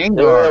cat out dick. There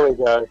Gengar. we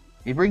go.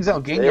 He brings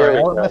out There Gengar,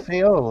 we go.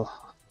 LMFAO.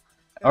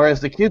 Or as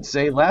the kids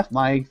say, laugh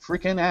my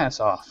freaking ass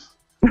off.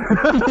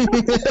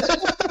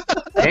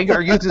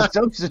 Gengar uses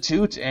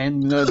Substitute,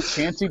 and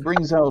Chansey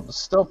brings out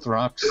Stealth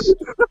Rocks.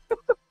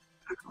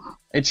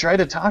 It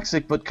tried a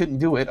Toxic, but couldn't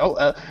do it.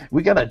 Oh,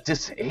 we got a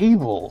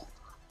Disable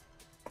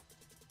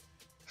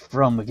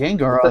from the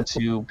Gengar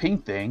onto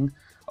Pink Thing.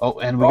 Oh,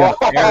 and we got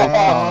a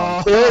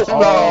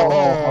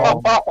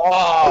Parasong.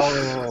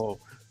 Oh,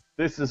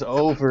 this is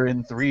over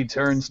in 3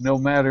 turns no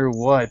matter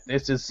what.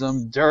 This is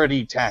some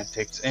dirty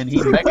tactics, and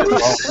he Mega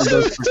Evolves and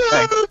does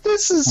protect.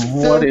 This is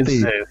What is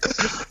filthy.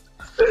 this?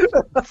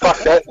 Fuck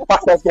that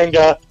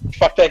Gengar.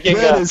 Fuck that That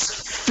Gengar. is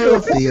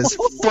filthy as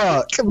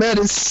fuck. That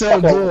is so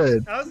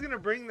good. I was gonna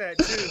bring that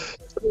too.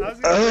 I was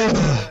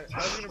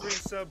gonna bring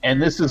sub.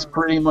 And this is Parasong.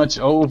 pretty much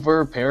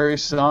over.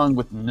 Parasong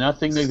with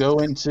nothing to go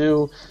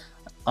into.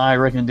 I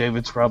reckon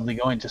David's probably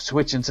going to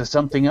switch into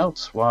something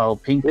else while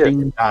Pink Yeah.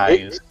 Thing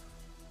dies.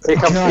 Here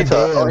comes God Peter.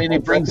 damn. Oh, and he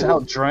brings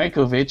out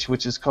Dracovic,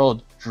 which is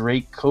called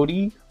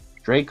Dracody.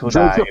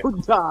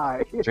 Dracodie.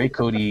 Die.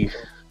 Dracody.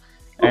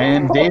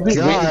 And David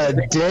God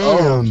wins. damn.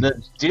 Oh,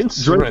 the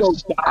Draco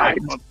die.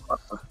 disrespect.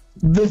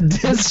 The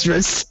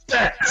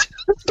disrespect.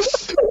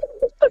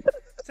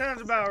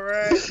 Sounds about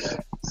right.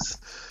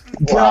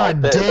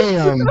 God Wow,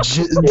 damn.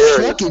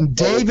 Scary. Fucking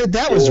David,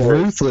 that was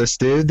ruthless,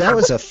 dude. That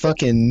was a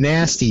fucking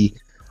nasty.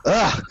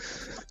 Ugh.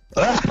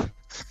 Ugh.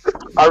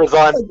 I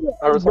resign.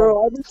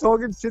 Bro, I've been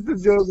talking shit to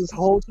Joe this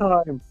whole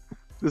time.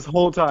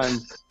 Oh,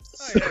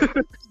 yeah.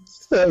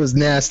 That was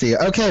nasty.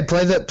 Okay,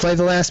 play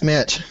the last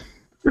match.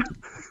 Let's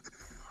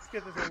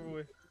get this over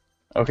with.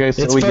 Okay,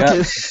 so It's we fucking. got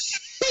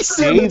He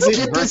said, let's David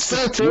get this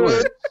versus over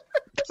with.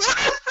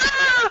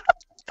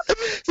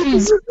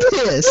 He's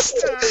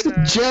pissed.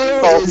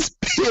 Joe is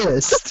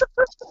pissed.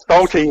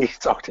 Salty.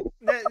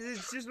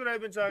 It's just what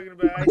I've been talking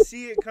about. I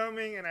see it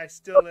coming and I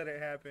still let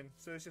it happen.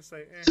 So it's just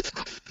like,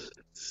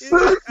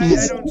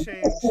 I don't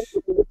change.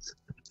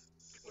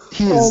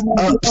 He is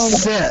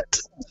upset.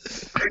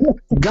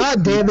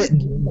 God damn it,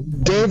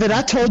 David!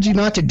 I told you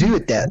not to do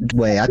it that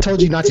way. I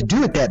told you not to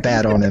do it that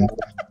bad on him.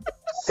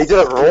 He did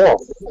it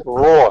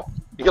raw.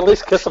 You can at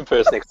least kiss him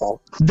first next time.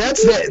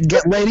 That's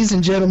that, ladies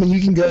and gentlemen. You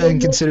can go ahead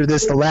and consider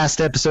this the last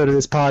episode of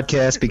this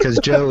podcast because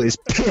Joe is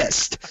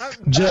pissed.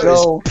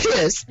 Joe is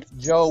pissed.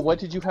 Joe, what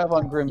did you have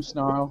on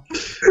Grimmsnarl?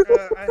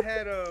 I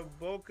had a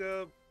bulk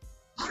up,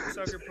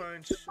 sucker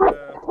punch,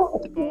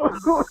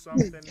 boss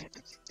something. And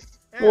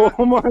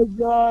Oh my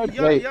god.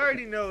 you Wait.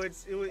 already know it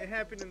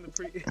happened in the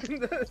pre.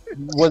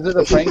 Was it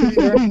a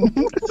prankster?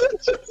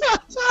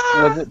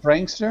 Was it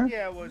prankster?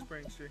 Yeah, it was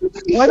prankster.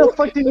 Why the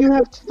fuck did you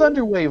have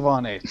Thunderwave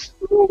on it?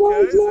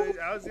 Because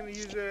I was gonna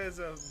use it as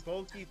a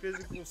bulky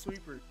physical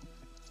sweeper.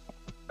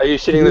 Are you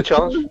shitting the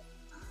challenge?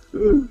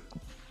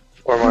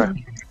 Or am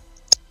I?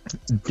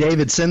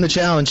 David, send the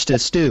challenge to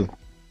Stu.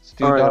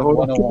 Stu All right, Dog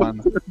hold on.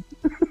 101.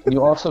 Can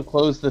you also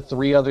close the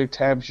 3 other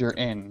tabs you're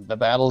in? The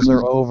battles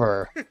are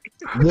over.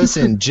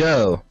 Listen,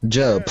 Joe,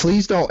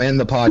 please don't end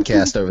the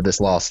podcast over this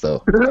loss, though.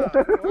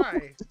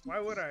 Why? Why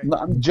would I?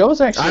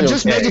 Joe's actually I'm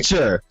just okay. making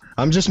sure.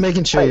 I'm just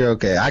making sure you're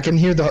okay. I can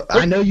hear the.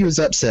 I know you was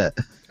upset.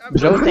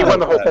 Joe's He not won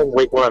the whole upset. thing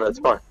week 1. It's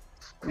fine.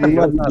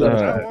 Joe's not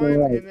upset. I won,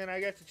 and then I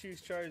got to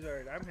choose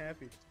Charizard. I'm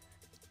happy.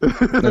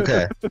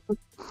 Okay,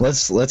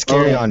 let's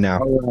carry on now.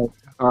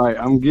 All right,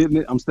 I'm getting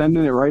it. I'm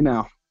sending it right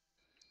now.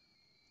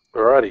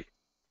 Alrighty.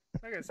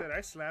 Like I said,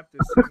 I slapped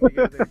this thing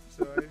together,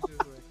 so it's just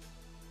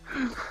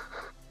like.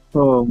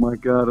 Oh my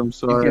god, I'm You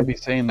sorry. can't be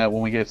saying that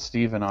when we get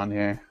Steven on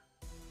here.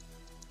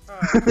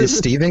 Is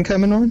Steven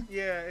coming on?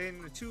 Yeah,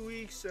 in 2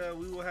 weeks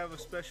we will have a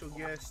special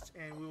guest,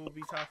 and we will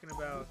be talking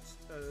about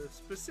a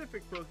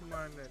specific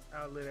Pokemon that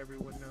I'll let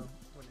everyone know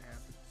when it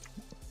happens.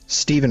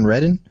 Steven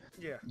Redden?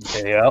 Yeah.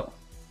 Yep.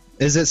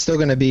 Is it still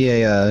going to be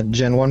a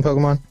Gen 1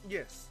 Pokemon?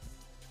 Yes.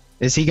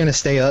 Is he going to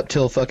stay up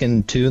till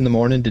fucking 2 in the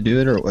morning to do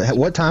it, or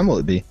what time will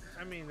it be?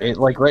 I mean,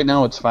 Like right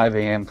now it's 5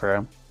 a.m. for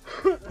him.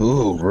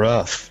 Ooh,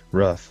 rough.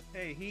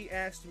 hey, he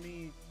asked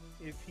me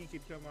if he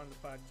could come on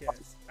the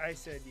podcast. I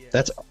said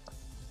yes.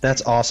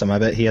 That's awesome. I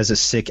bet he has a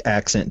sick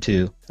accent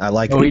too. I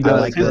like. Oh, he I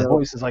does. like His that.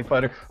 voice is like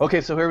butter.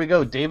 Okay, so here we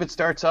go. David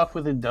starts off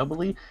with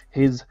Indubitably,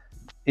 his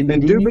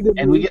Indubitably.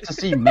 and we get to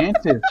see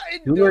Mantis,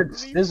 Stuart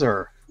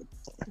Scissor.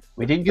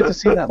 We didn't get to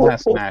see that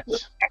last match.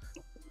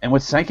 And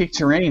with Psychic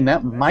Terrain,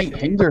 that might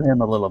hinder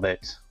him a little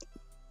bit.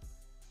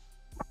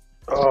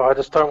 Oh, I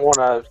just don't want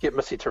to get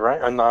Misty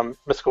Terrain and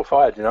Mystical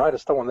Fired, you know? I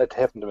just don't want that to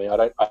happen to me.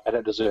 I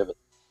don't deserve it.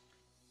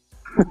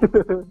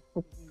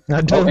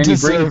 I don't and he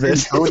deserve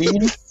brings it. in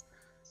Codeine,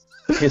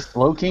 his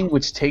Floking,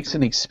 which takes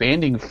an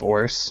Expanding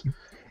Force.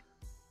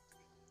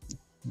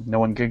 No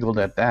one giggled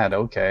at that,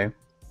 okay.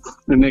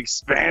 An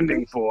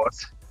expanding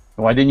force.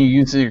 Why didn't you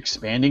use the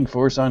Expanding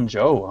Force on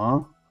Joe, huh?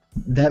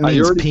 That I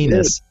means already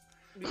penis.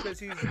 Because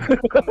he's a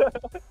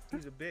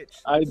bitch.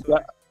 I So-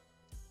 got.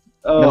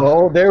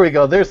 No, there we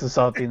go. There's the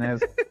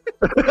saltiness.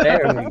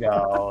 There we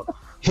go.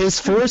 His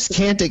force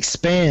can't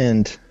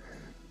expand.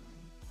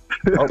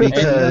 Oh,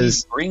 Because- and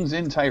he brings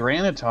in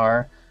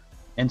Tyranitar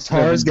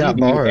instead Tar's of got Indeedee,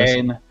 bars.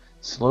 and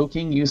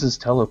Slowking uses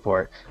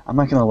Teleport. I'm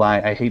not gonna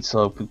lie, I hate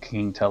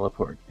Slowking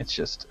Teleport. It's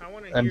just I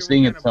wanna I'm hear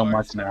seeing what it kind so of much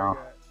bars Tar now.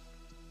 got.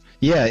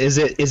 Yeah, is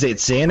it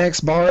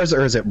Xanax bars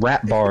or is it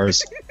rat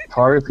bars?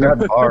 Tar's got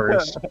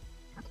bars.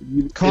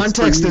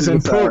 Context is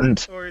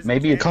important. Or is it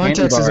Maybe a candy?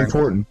 Context is bar.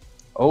 important.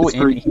 Oh, It's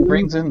for and he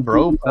brings in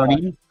Bro you.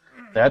 Punny.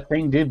 That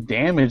thing did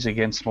damage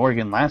against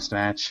Morgan last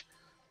match.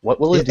 What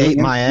will it It do ate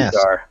against my ass.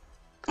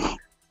 Gengar?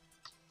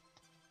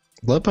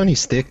 Blood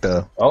Pony's thick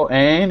though. Oh,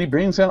 and he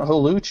brings out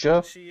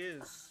Hawlucha, She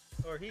is.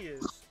 Or he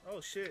is. Oh,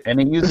 shit. and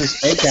he uses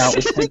Fake Out,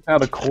 which takes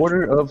out a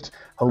quarter of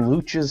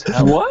Hawlucha's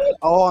health. What?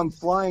 Oh, I'm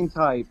flying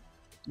type.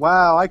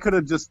 Wow, I could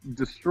have just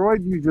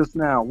destroyed you just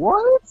now.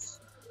 What?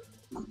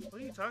 What are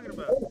you talking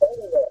about?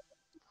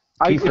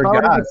 He If I would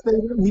forgot. have stayed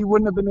in, he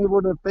wouldn't have been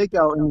able to fake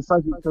out in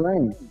psychic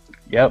terrain.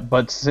 Yep,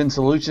 but since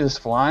Hawlucha is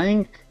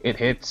flying, it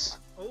hits.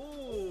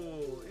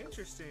 Oh,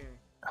 interesting.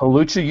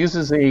 Hawlucha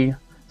uses a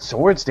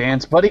Swords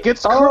Dance, but it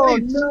gets Oh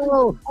crit.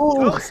 no! Go,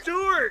 Oh,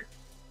 Stuart!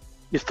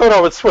 You thought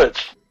I would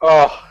switch.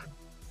 Oh.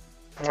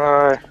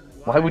 No.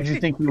 Why would you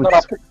think he would? Not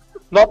after,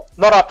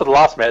 not after the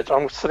last match.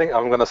 I'm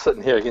going to sit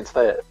in here against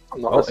that.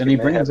 I'm not Oh, and he risking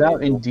that brings out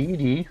happening.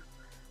 Indeedee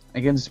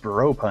against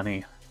Bro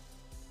Punny.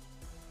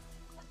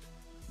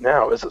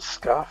 Now, is it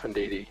Scarf and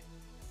DD? Have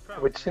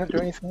Probably. we seen it do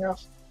anything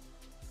else?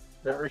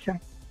 Don't reckon?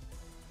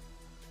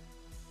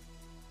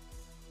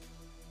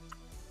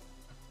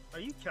 Are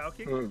you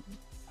calcing? Mm.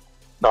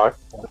 No.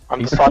 I'm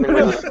He's- deciding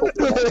whether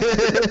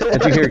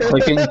Did you hear it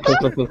clicking? Click,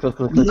 click, click, click,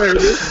 click, click. there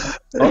it is.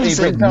 Oh, He he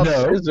said brings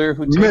out no. Scissor,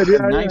 who Yeah, takes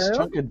yeah, a nice yeah.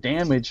 chunk of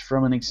damage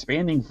from an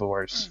Expanding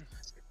Force.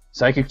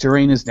 Psychic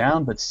Terrain is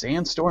down, but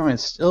Sandstorm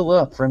is still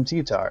up from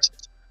T-Tar.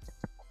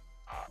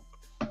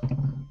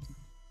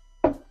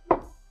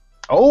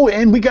 Oh,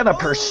 and we got a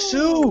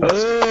Pursue!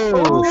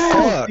 Oh,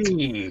 fuck.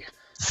 That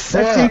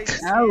Fuck.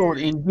 takes out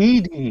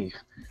Indeedee.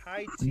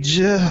 High tier.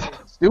 Ja-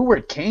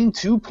 Stewart came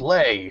to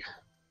play.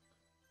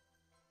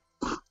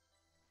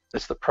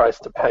 it's the price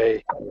to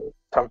pay.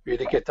 Time for you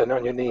to get down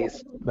on your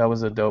knees. That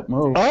was a dope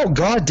move. Oh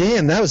god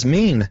damn, that was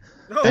mean.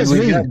 No, And That's we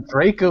mean. got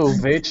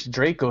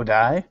Draco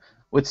die,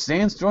 with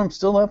Sandstorm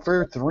still up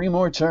for 3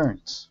 more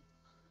turns.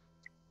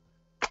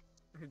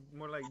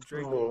 more like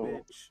Draco, Oh.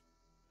 bitch.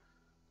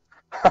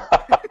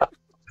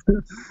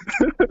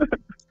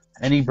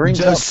 And he brings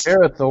Just- out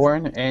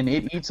Parathorn, and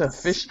it eats a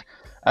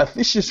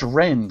vicious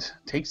rend,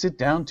 takes it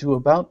down to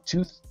about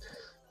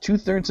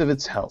two-thirds of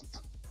its health.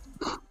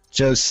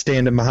 Joe's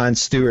standing behind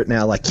Stuart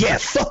now, like, yeah,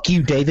 fuck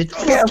you, David.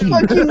 Yeah, Fuck you.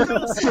 fuck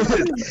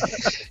you.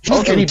 He's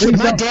Okay, gonna he kick, brings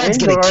my out dad's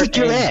gonna Gengar, kick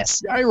your and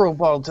ass. Gyro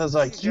Ball does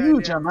a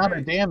huge Goddamn amount right.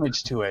 of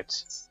damage to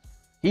it.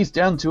 He's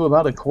down to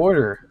about a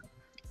quarter,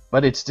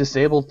 but it's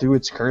disabled through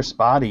its cursed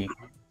body.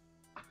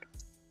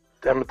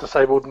 Damn it,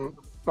 disabled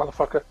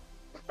motherfucker.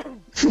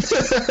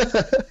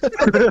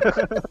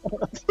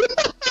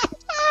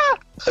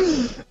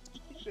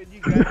 Said you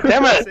got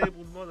Damn it.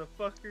 disabled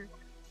motherfucker.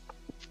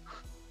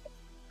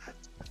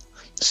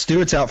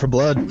 Stuart's out for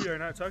blood. We are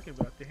not talking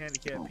about the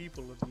handicapped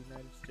people of the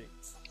United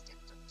States.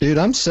 Dude,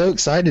 I'm so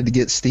excited to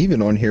get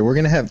Steven on here. We're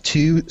gonna have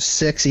 2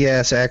 sexy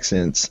ass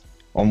accents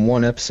on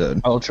one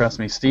episode. Oh, trust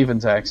me,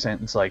 Steven's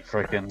accent is like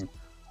freaking,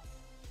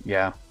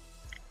 yeah.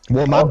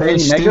 Well, my buddy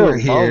and Mega Stuart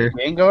here.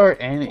 Gengar,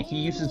 and he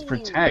uses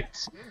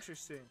Protect,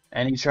 Interesting.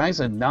 and he tries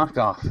a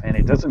knockoff, and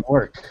it doesn't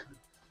work.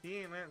 He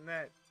ain't letting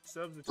that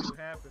substitute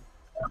happen.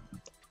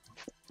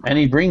 And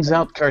he brings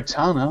out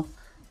Kartana,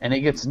 and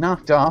it gets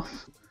knocked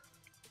off.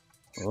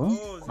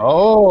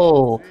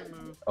 Oh,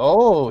 Zero move.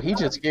 oh, he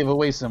just gave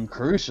away some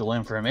crucial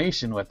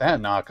information with that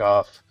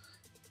knockoff.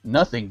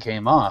 Nothing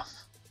came off.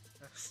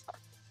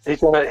 He's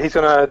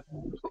gonna,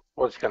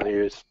 what's he gonna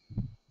use?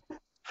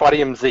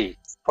 Fighting Z.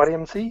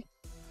 Fighting Z?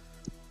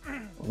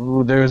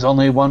 Ooh, there's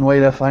only one way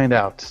to find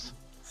out.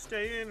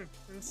 Stay in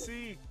and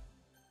see.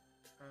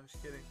 I'm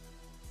just kidding.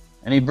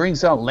 And he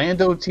brings out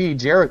Lando T.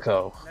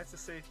 Jericho. That's a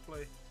safe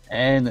play.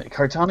 And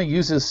Kartana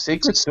uses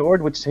Sacred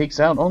Sword, which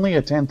takes out only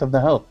 1/10 of the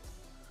health.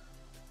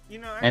 You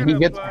know, I And he gotta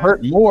gets apply-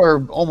 hurt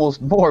more,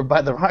 almost more,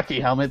 by the Rocky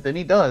helmet than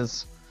he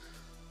does.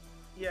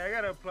 Yeah, I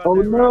gotta apply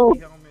Oh, that no. Rocky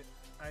helmet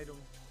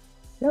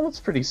Yeah,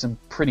 that's some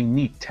pretty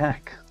neat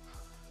tech.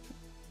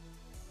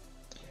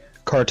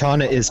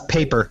 Kartana is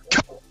paper.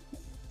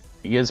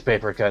 He is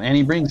paper cut, and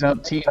he brings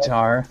out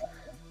T-Tar.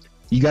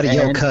 You gotta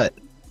yell cut.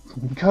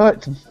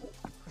 Cut!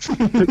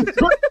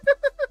 Paper.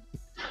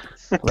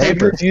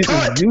 Lavers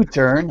uses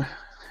U-turn.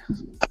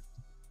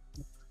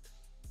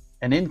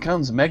 And in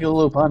comes Mega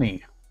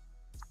Lopunny.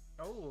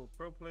 Oh,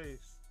 pro plays.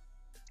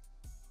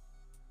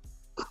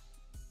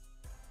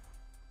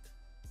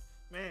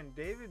 Man,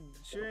 David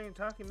sure ain't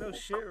talking no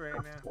shit right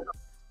now.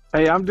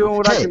 Hey, I'm doing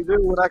what I can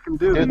do. What I can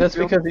do. Dude, that's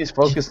because he's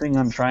focusing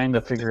on trying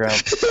to figure out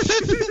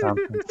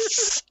something.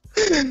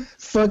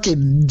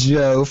 Fucking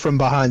Joe from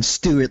behind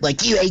Stuart,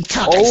 like, you ain't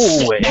talking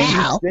shit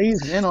now. And he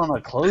stays in on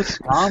a close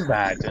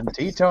combat, and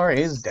T-Tar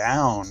is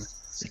down.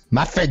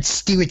 My friend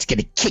Stuart's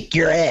gonna kick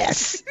your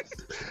ass.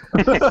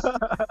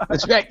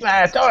 Respect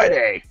my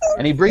authority!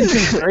 And he brings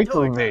in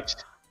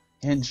Dracovic.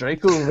 And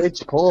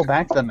Dracovic pull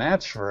back the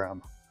match for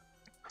him.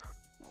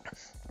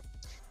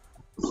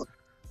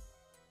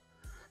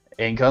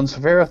 In comes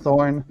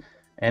Ferrothorn,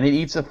 and it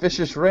eats a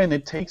Fishious Wren.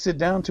 It takes it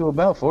down to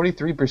about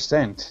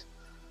 43%.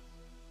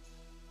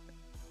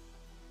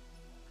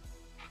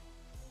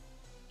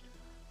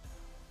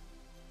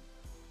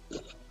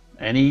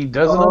 And he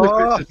does another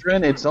Fishious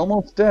Wren. It's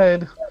almost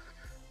dead.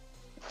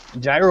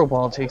 Gyro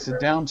Ball takes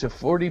it down to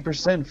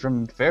 40%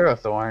 from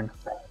Ferrothorn.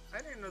 I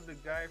didn't know the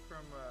guy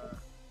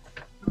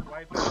from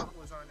Wipeout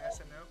was on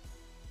SNL.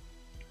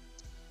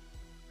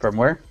 From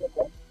where?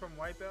 From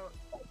Wipeout.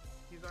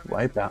 He's on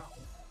Wipeout. SNL.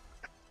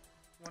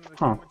 One of the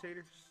Huh.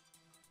 commentators.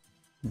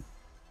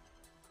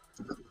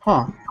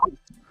 Huh.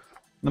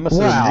 That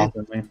must have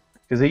been recently.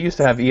 Because they used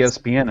to have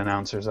ESPN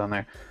announcers on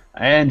there.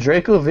 And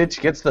Dracovic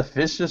gets the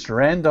Fishious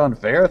Wren on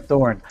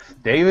Ferrothorn.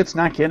 David's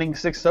not getting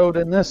 6-0'd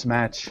in this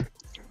match.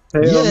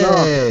 Hell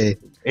no. Yay!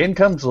 In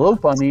comes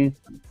Lopunny.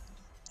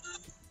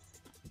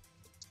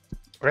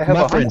 I have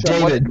My a friend hunch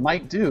on what it David.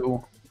 might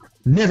do.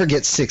 Never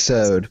get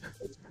 6-0'd.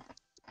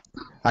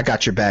 I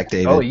got your back,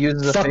 David. Oh, he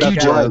uses a Fuck fake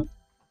you, out. Joe.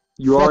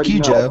 You Fuck already you,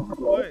 know. Joe.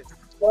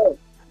 What?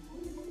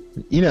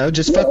 You know,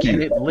 just fuck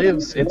And you. it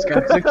lives. It's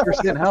got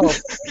 6%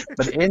 health.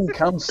 But in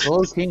comes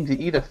Slow King to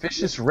eat a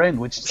Fishious Wren,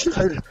 which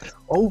does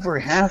over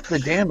half the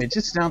damage.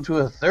 It's down to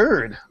a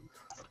third.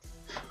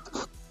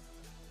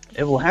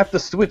 It will have to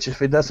switch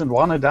if it doesn't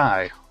want to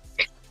die.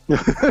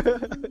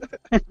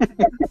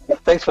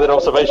 Thanks for that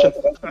observation.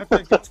 I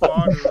think it's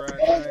fodder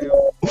right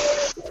now.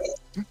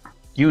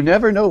 You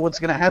never know what's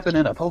going to happen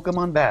in a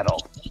Pokemon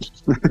battle.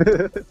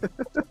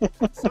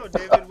 So,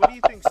 David, what do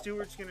you think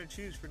Stewart's going to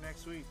choose for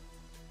next week?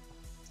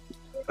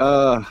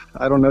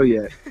 I don't know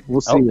yet. We'll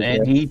see. Oh,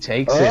 and he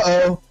takes it.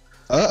 Uh-oh.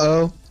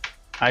 Uh-oh.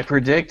 I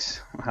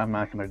predict... I'm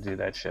not going to do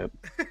that shit.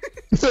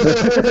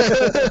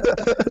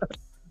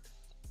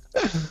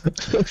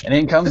 And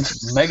in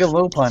comes Mega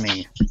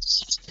Lopunny.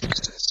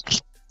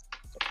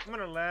 I'm going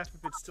to laugh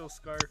if it's still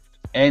scarfed.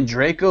 And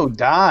Draco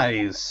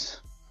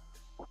dies.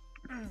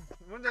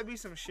 Wouldn't that be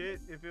some shit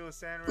if it was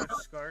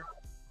Sandrush's scarf?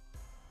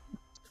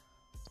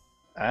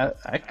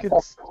 I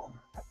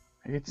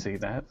could see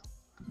that.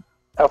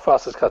 How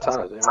fast is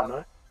Katana? Do anyone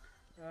know?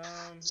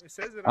 It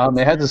says it on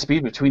It has a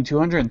speed between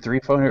 200 and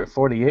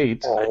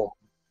 348. Oh,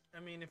 I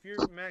mean, if you're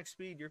max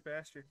speed, you're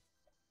faster.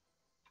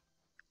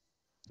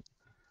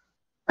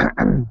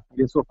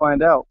 Guess we'll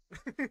find out.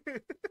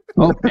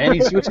 Oh, and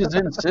he switches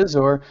in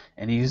Scizor,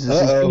 and he uses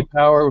his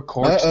E-Power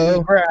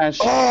Corkscrew Crash.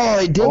 Oh,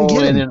 he didn't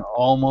get and him. it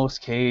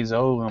almost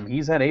KO him.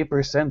 He's at 8%,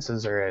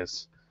 Scizor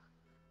is.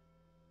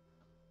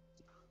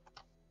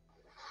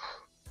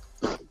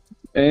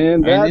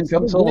 And And in that's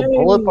comes the a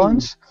Bullet game.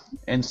 Punch,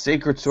 and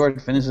Sacred Sword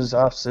finishes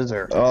off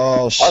Scizor.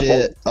 Oh,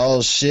 shit.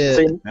 Oh,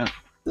 shit.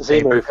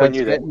 Z-move, we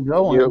knew that. Getting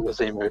going. Knew it was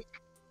Z-move.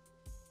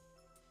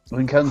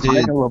 In comes Dude.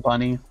 Mega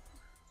Lopunny.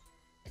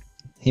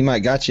 He might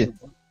got you.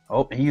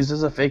 Oh, he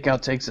uses a Fake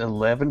Out, takes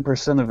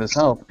 11% of his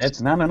health.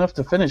 It's not enough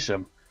to finish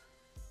him.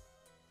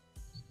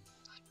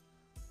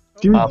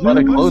 But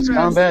a close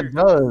combat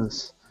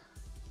does.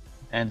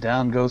 And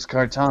down goes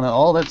Kartana.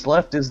 All that's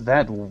left is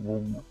that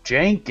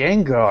jank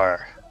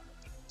Gengar.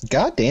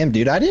 Goddamn,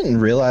 dude. I didn't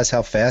realize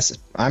how fast...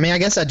 I mean, I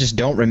guess I just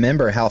don't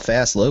remember how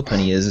fast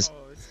Lopunny is.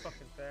 Oh, it's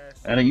fucking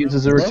fast. And it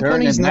uses a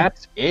return, Lopunny's and not-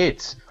 that's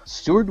it.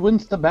 Stewart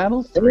wins the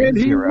battle And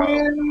he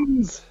 3-0.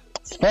 wins.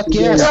 Fuck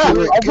yeah, Yeah,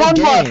 Stuart. I Good won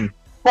one. game.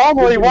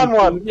 Finally won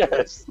one,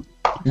 yes.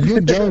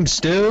 Good game,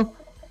 Stu.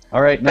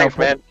 All right, now, Thanks,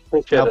 man.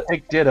 Appreciate now it.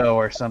 pick Ditto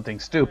or something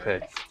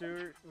stupid.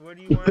 Stuart, what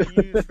do you want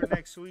to use for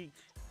next week?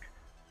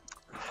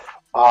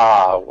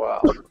 Ah,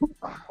 well.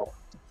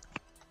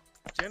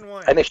 Gen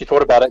 1. I hadn't actually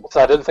thought about it because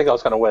I didn't think I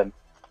was going to win.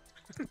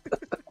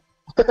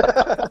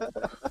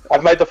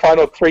 I've made the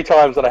final 3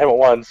 times and I haven't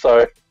won,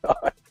 so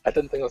I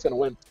didn't think I was going to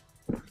win.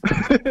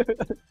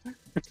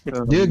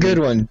 Do a good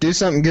one. Do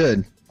something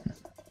good.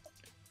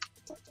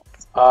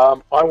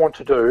 I want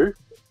to do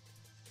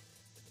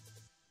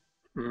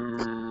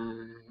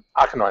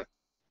Arcanine.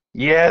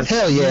 Yes.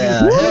 Hell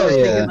yeah. Woo! Hell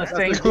Thinking yeah. the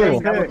same Cool.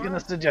 thing. I was going to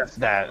suggest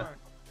that.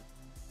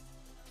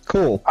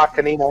 Cool.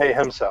 Arcanine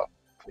himself,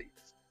 please.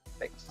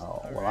 Thanks.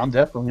 Oh, well, I'm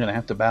definitely going to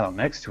have to battle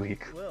next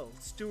week. Well,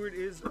 Stuart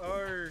is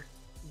our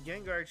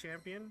Gengar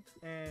champion,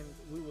 and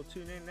we will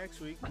tune in next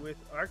week with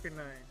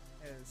Arcanine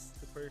as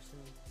the person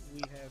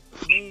we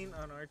have main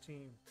on our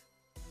team.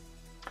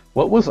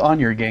 What was on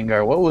your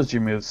Gengar? What was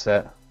your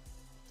moveset?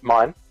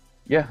 Mine.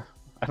 Yeah,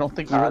 I don't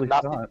think we really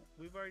Nasty- saw it.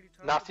 We've already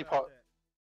talked Nasty about Pot. that.